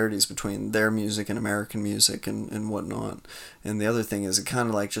similarities between their music and American music and whatnot, and the other thing is it kind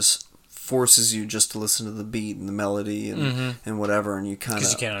of like just forces you just to listen to the beat and the melody and whatever, and you kind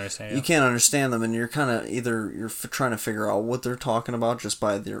of you can't understand them, and you're kind of either you're trying to figure out what they're talking about just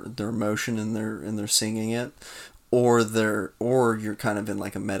by their emotion and their singing it, or you're kind of in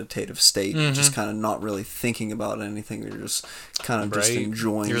like a meditative state, just kind of not really thinking about anything. You're just kind of just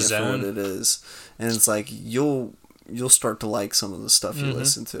enjoying it for what it is, and it's like you'll start to like some of the stuff you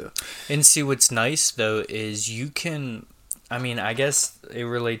listen to. And see, what's nice though is you can. I mean, I guess it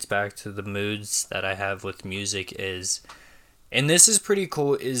relates back to the moods that I have with music is, and this is pretty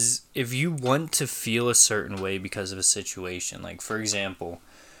cool, is if you want to feel a certain way because of a situation. Like, for example,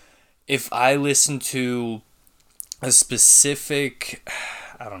 if I listen to a specific,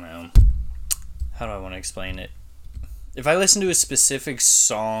 I don't know, how do I want to explain it? If I listen to a specific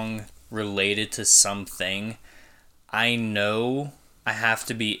song related to something, I know I have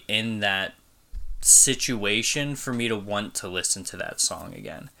to be in that situation for me to want to listen to that song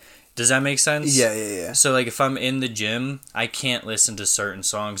again. Does that make sense? Yeah. So like if I'm in the gym, I can't listen to certain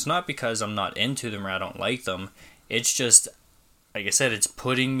songs, not because I'm not into them or I don't like them. It's just, like I said, it's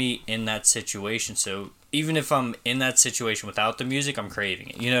putting me in that situation. So even if I'm in that situation without the music, I'm craving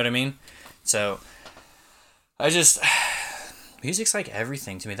it. You know what I mean? So music's like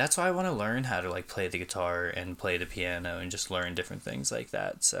everything to me. That's why I want to learn how to like play the guitar and play the piano and just learn different things like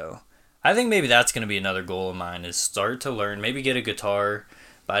that. So I think maybe that's going to be another goal of mine, is start to learn, maybe get a guitar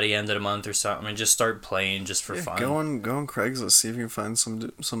by the end of the month or something, and just start playing just for fun. Go on Craigslist, see if you can find some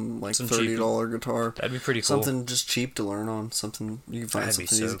like $30 guitar. That'd be pretty cool. Something just cheap to learn on. Something you can find. That'd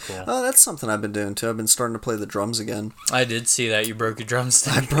something be so easy. Cool. Oh, that's something I've been doing too. I've been starting to play the drums again. I did see that you broke your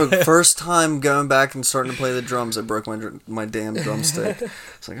drumstick. I broke first time going back and starting to play the drums. I broke my damn drumstick.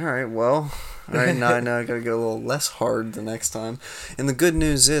 It's like, all right, now I gotta go a little less hard the next time. And the good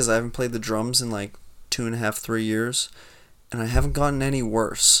news is I haven't played the drums in like 2.5, 3 years, and I haven't gotten any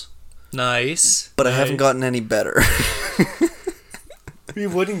worse. Nice. But I haven't gotten any better. You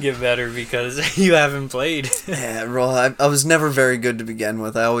wouldn't get better because you haven't played. Yeah, well, I was never very good to begin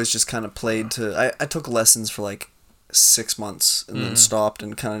with. I always just kind of played to... I took lessons for like 6 months and then stopped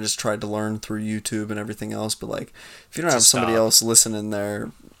and kind of just tried to learn through YouTube and everything else. But like, if you don't have somebody else listening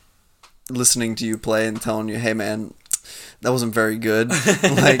to you play and telling you, hey man, that wasn't very good.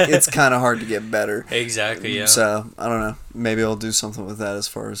 Like, it's kind of hard to get better. Exactly, yeah. So, I don't know. Maybe I'll do something with that as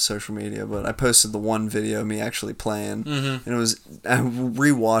far as social media. But I posted the one video of me actually playing. And it was, I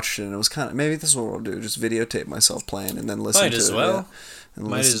rewatched it, and it was kind of, maybe this is what I'll do. Just videotape myself playing and then listen to it. Yeah, and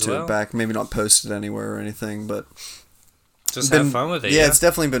listen to it back. Maybe not post it anywhere or anything, but... Just have fun with it. Yeah, it's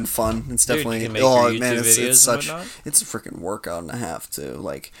definitely been fun. It's definitely... Dude, you can make your YouTube videos it's such... and whatnot. It's a freaking workout and a half, too.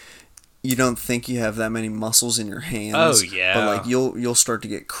 Like... You don't think you have that many muscles in your hands. Oh, yeah. But, like, you'll start to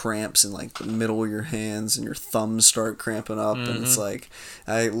get cramps in, like, the middle of your hands, and your thumbs start cramping up, and it's like,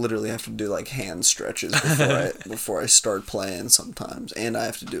 I literally have to do, like, hand stretches before I start playing sometimes. And I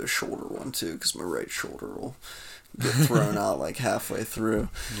have to do a shoulder one, too, because my right shoulder will get thrown out, like, halfway through.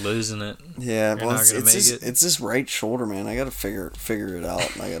 Losing it. Yeah, well, it's this right shoulder, man. I gotta figure it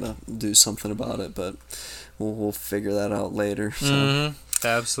out. I gotta do something about it, but we'll figure that out later, so...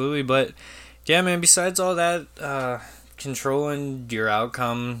 Absolutely, but yeah, man, besides all that, controlling your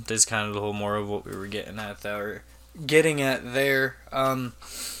outcome is kind of the whole more of what we were getting at there.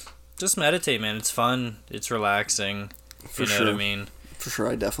 Just meditate, man. It's fun. It's relaxing. For sure. You know what I mean? For sure,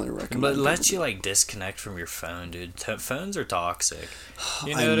 I definitely recommend it. But it lets you, like, disconnect from your phone, dude. Phones are toxic.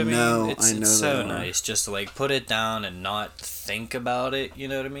 You know what I mean? It's so nice just to, like, put it down and not think about it. You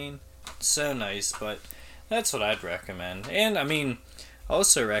know what I mean? It's so nice, but that's what I'd recommend. And, I mean...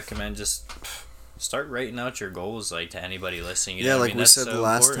 Also recommend just start writing out your goals, like, to anybody listening. You know like we said so the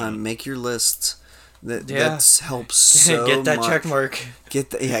last important. time, make your lists. That helps so Get that much. check mark.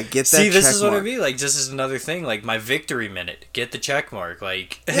 Get that. See, this check is mark. what I mean. Like, this is another thing. Like, my victory minute. Get the check mark.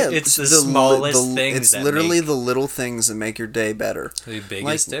 Like, yeah, it's the smallest things. It's literally the little things that make your day better. The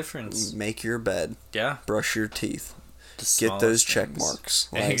biggest difference. Make your bed. Yeah. Brush your teeth. Get those check marks.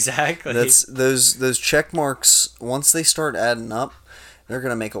 Like, exactly. That's those check marks. Once they start adding up, they're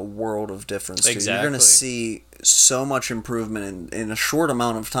going to make a world of difference. Exactly. You're going to see so much improvement in a short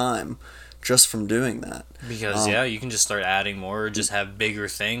amount of time just from doing that. Because, you can just start adding more or just have bigger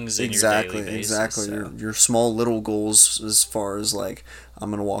things in your daily basis. Exactly. So. Your small little goals as far as, like, I'm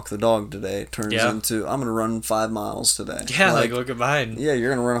going to walk the dog today turns into, I'm going to run 5 miles today. Yeah, like look at mine. Yeah,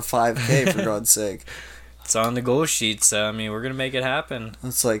 you're going to run a 5K, for God's sake. It's on the goal sheet, so, I mean, we're going to make it happen.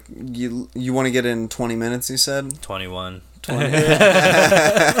 It's like, you want to get in 20 minutes, you said? 21.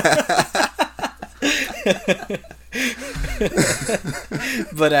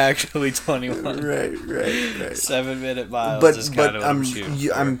 But actually 21. Right. 7-minute miles is kind of what I'm shooting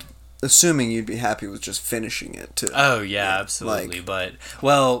for. I'm assuming you'd be happy with just finishing it too. Oh yeah, absolutely. Like, but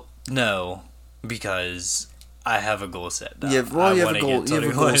no, because I have a goal set now. Yeah, well, you have a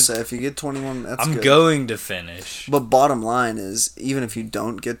goal set. If you get 21, that's good. I'm going to finish. But bottom line is, even if you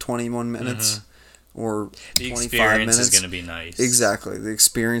don't get 21 minutes or 25 minutes, the experience is going to be nice. Exactly, the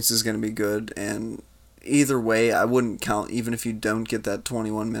experience is going to be good, and either way, I wouldn't count. Even if you don't get that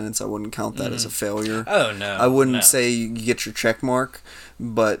 21 minutes, I wouldn't count that as a failure. Oh no, I wouldn't say you get your check mark,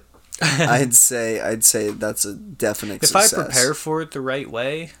 but I'd say that's a definite success. If I prepare for it the right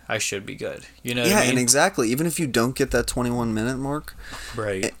way, I should be good. You know what I mean? Yeah, and exactly. Even if you don't get that 21-minute mark,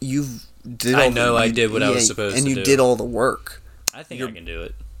 right? I did what I was supposed to do. And you did all the work. I think I can do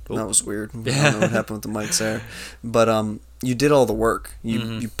it. That was weird. I don't know what happened with the mics there. But you did all the work.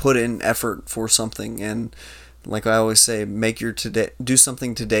 You put in effort for something, and like I always say, do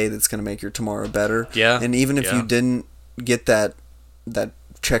something today that's going to make your tomorrow better. Yeah. And even if you didn't get that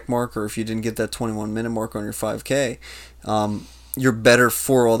check mark, or if you didn't get that 21-minute mark on your 5K, you're better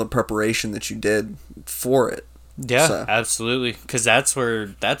for all the preparation that you did for it. Yeah, so. Absolutely. Because that's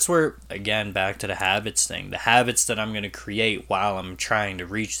where, again, back to the habits thing. The habits that I'm going to create while I'm trying to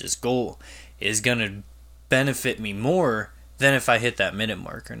reach this goal is going to benefit me more than if I hit that minute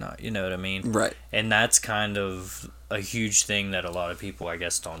mark or not. You know what I mean? Right. And that's kind of a huge thing that a lot of people, I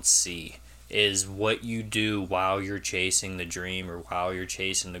guess, don't see, is what you do while you're chasing the dream or while you're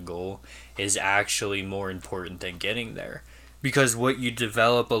chasing the goal is actually more important than getting there. Because what you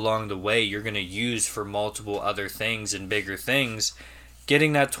develop along the way, you're going to use for multiple other things and bigger things.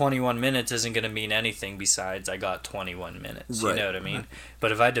 Getting that 21 minutes isn't going to mean anything besides I got 21 minutes. Right. You know what I mean? Right.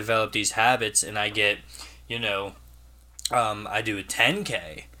 But if I develop these habits and I get, I do a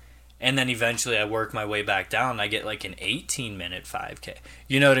 10K, and then eventually I work my way back down, I get like an 18-minute 5K.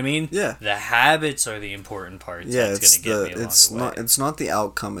 You know what I mean? Yeah. The habits are the important part. Yeah, that's going to get me along the way. It's not the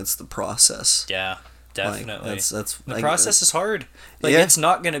outcome, it's the process. Yeah. Definitely. Like, the process is hard. Like, it's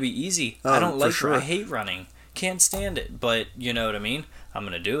not going to be easy. I don't like it. I hate running. Can't stand it. But, you know what I mean? I'm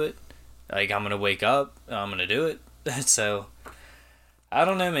going to do it. Like, I'm going to wake up. I'm going to do it. So, I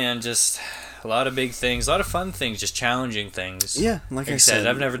don't know, man. Just a lot of big things. A lot of fun things. Just challenging things. Yeah, like I said.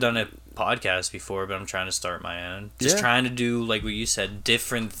 I've never done a podcasts before, but I'm trying to start my own. Just Yeah. trying to do, like what you said,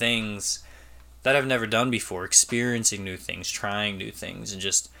 different things that I've never done before, experiencing new things, trying new things, and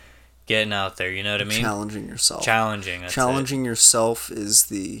just getting out there, you know what I mean? Challenging yourself. Challenging. That's Challenging yourself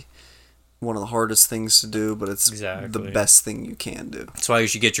is one of the hardest things to do, but it's Exactly. the best thing you can do. That's why you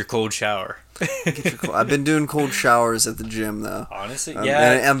should get your cold shower. I've been doing cold showers at the gym, though. Honestly, And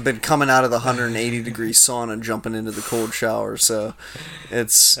yeah. I've been coming out of the 180 degree sauna and jumping into the cold shower, so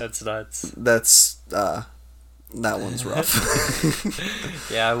That's nuts. that one's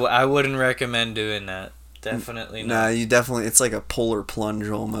rough. Yeah, I wouldn't recommend doing that. Definitely Nah, not. it's like a polar plunge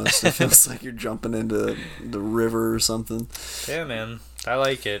almost. It feels like you're jumping into the river or something. Yeah, man. I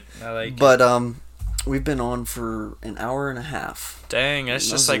like it. But we've been on for an hour and a half. Dang, that's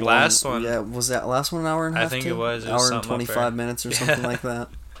That just was a like long- last one. Yeah, was that last one an hour and a I half? think too? it was. It Hour was and something up 25 there. minutes or something like that.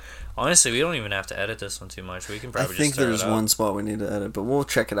 Honestly, we don't even have to edit this one too much. We can I probably think just throw there's it out. one spot we need to edit, but we'll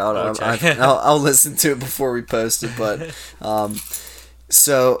check it out. We'll check it. I'll listen to it before we post it. But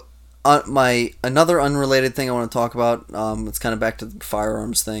so another unrelated thing I want to talk about. It's kind of back to the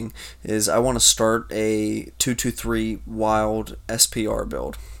firearms thing. Is I want to start a 223 Wild SPR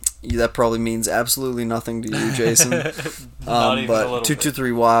build. That probably means absolutely nothing to you, Jason. Not even a But little bit.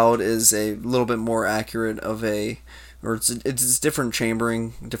 223 Wild is a little bit more accurate of it's different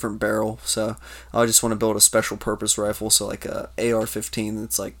chambering, different barrel. So I just want to build a special purpose rifle, so like a AR-15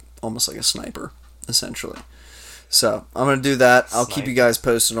 that's like almost like a sniper, essentially. So I'm gonna do that. I'll keep you guys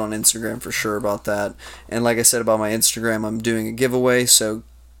posted on Instagram for sure about that. And like I said about my Instagram, I'm doing a giveaway. So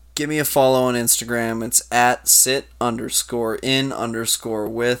give me a follow on Instagram. It's at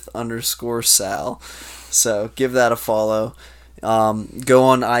sit_in_with_sal. So give that a follow. Go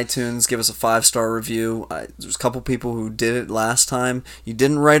on iTunes, give us a 5-star review. There's a couple people who did it last time. You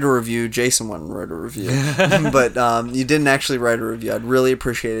didn't write a review. Jason went and wrote a review. But you didn't actually write a review. I'd really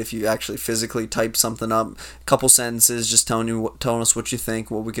appreciate it if you actually physically type something up. A couple sentences just telling us what you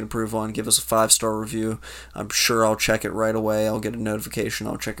think, what we can improve on. Give us a 5-star review. I'm sure I'll check it right away. I'll get a notification.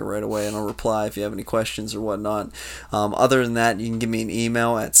 I'll check it right away, and I'll reply if you have any questions or whatnot. Other than that, you can give me an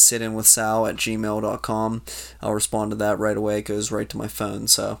email at sitinwithsal@gmail.com. I'll respond to that right away. It goes right to my phone.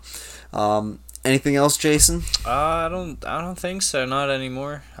 So anything else, Jason? I don't think so. Not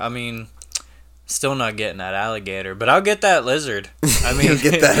anymore. I mean, still not getting that alligator, but I'll get that lizard. I mean, You'll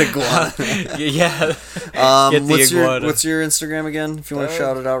get that iguana. Yeah. Get the what's iguana. your Instagram again? If you want to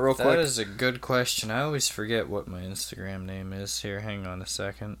shout it out real quick. That is a good question. I always forget what my Instagram name is. Here, hang on a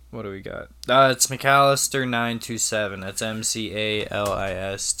second. What do we got? It's McAllister927. That's McAlister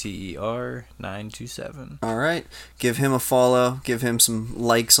 927. All right, give him a follow. Give him some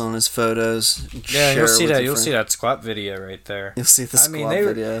likes on his photos. Yeah, Share you'll it see with that. your You'll friend. see that squat video right there. You'll see the I squat mean,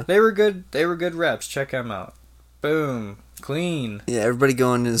 video. they were good. They were good reps. Check them out. Boom, clean. Yeah, everybody go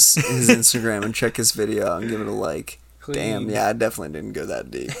on his Instagram and check his video out and give it a like. Clean. Damn, yeah, I definitely didn't go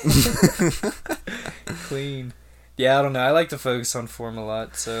that deep. Clean. Yeah, I don't know. I like to focus on form a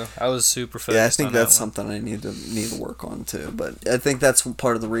lot, so I was super focused. Yeah, I think on that's that one. something I need to work on too. But I think that's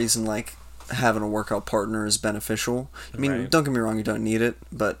part of the reason, like, having a workout partner is beneficial. I mean, Right. don't get me wrong, you don't need it,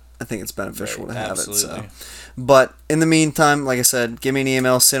 but I think it's beneficial Right, to have absolutely. it. So, but in the meantime, like I said, give me an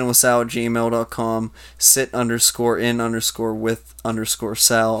email, sitinwithsal@gmail.com,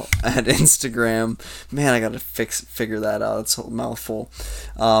 sit_in_with_sal at Instagram. Man, I gotta figure that out. It's a mouthful.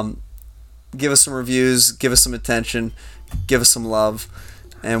 Give us some reviews, give us some attention, give us some love,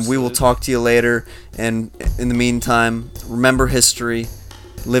 and we will talk to you later. And in the meantime, remember history,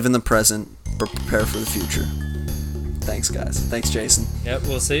 live in the present, but prepare for the future. Thanks, guys. Thanks, Jason. Yep,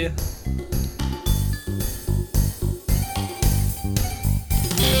 we'll see you.